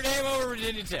 Notre Dame over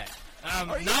Virginia Tech. I'm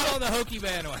not on the Hokie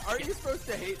bandwagon. Are you supposed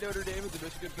to hate Notre Dame as a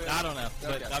Michigan fan? I don't know,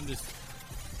 Okay. but I'm just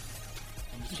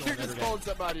You're just pulling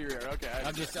something out of your ear. Okay.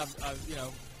 I'm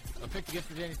I picked against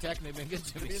Virginia Tech, and they've been good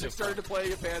to me. They started to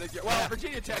play a panic. Well,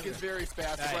 Virginia Tech is very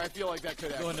spastic, but I feel like that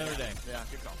could happen. Going Notre Dame. Yeah,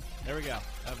 good call. There we go.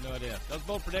 I have no idea. Those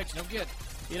bold predictions. Don't forget,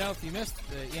 if you missed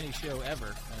any show ever,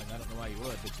 and I don't know why you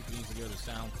would, but you can easily go to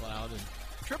SoundCloud and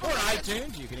or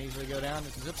iTunes. You can easily go down.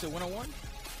 This is episode 101.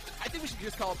 I think we should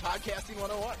just call it Podcasting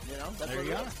 101. That's there you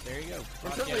go. Is. There you go.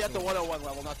 We're certainly at the 101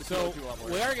 level, not the 202 level.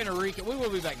 We are going to recap. We will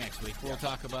be back next week. We'll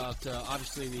talk about,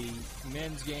 obviously, the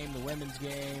men's game, the women's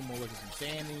game. We'll look at some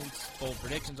standings, bold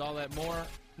predictions, all that more.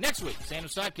 Next week,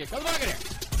 Sando's Sidekick. Go the Buccaneers.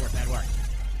 Sports Network.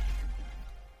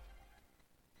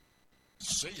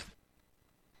 See ya.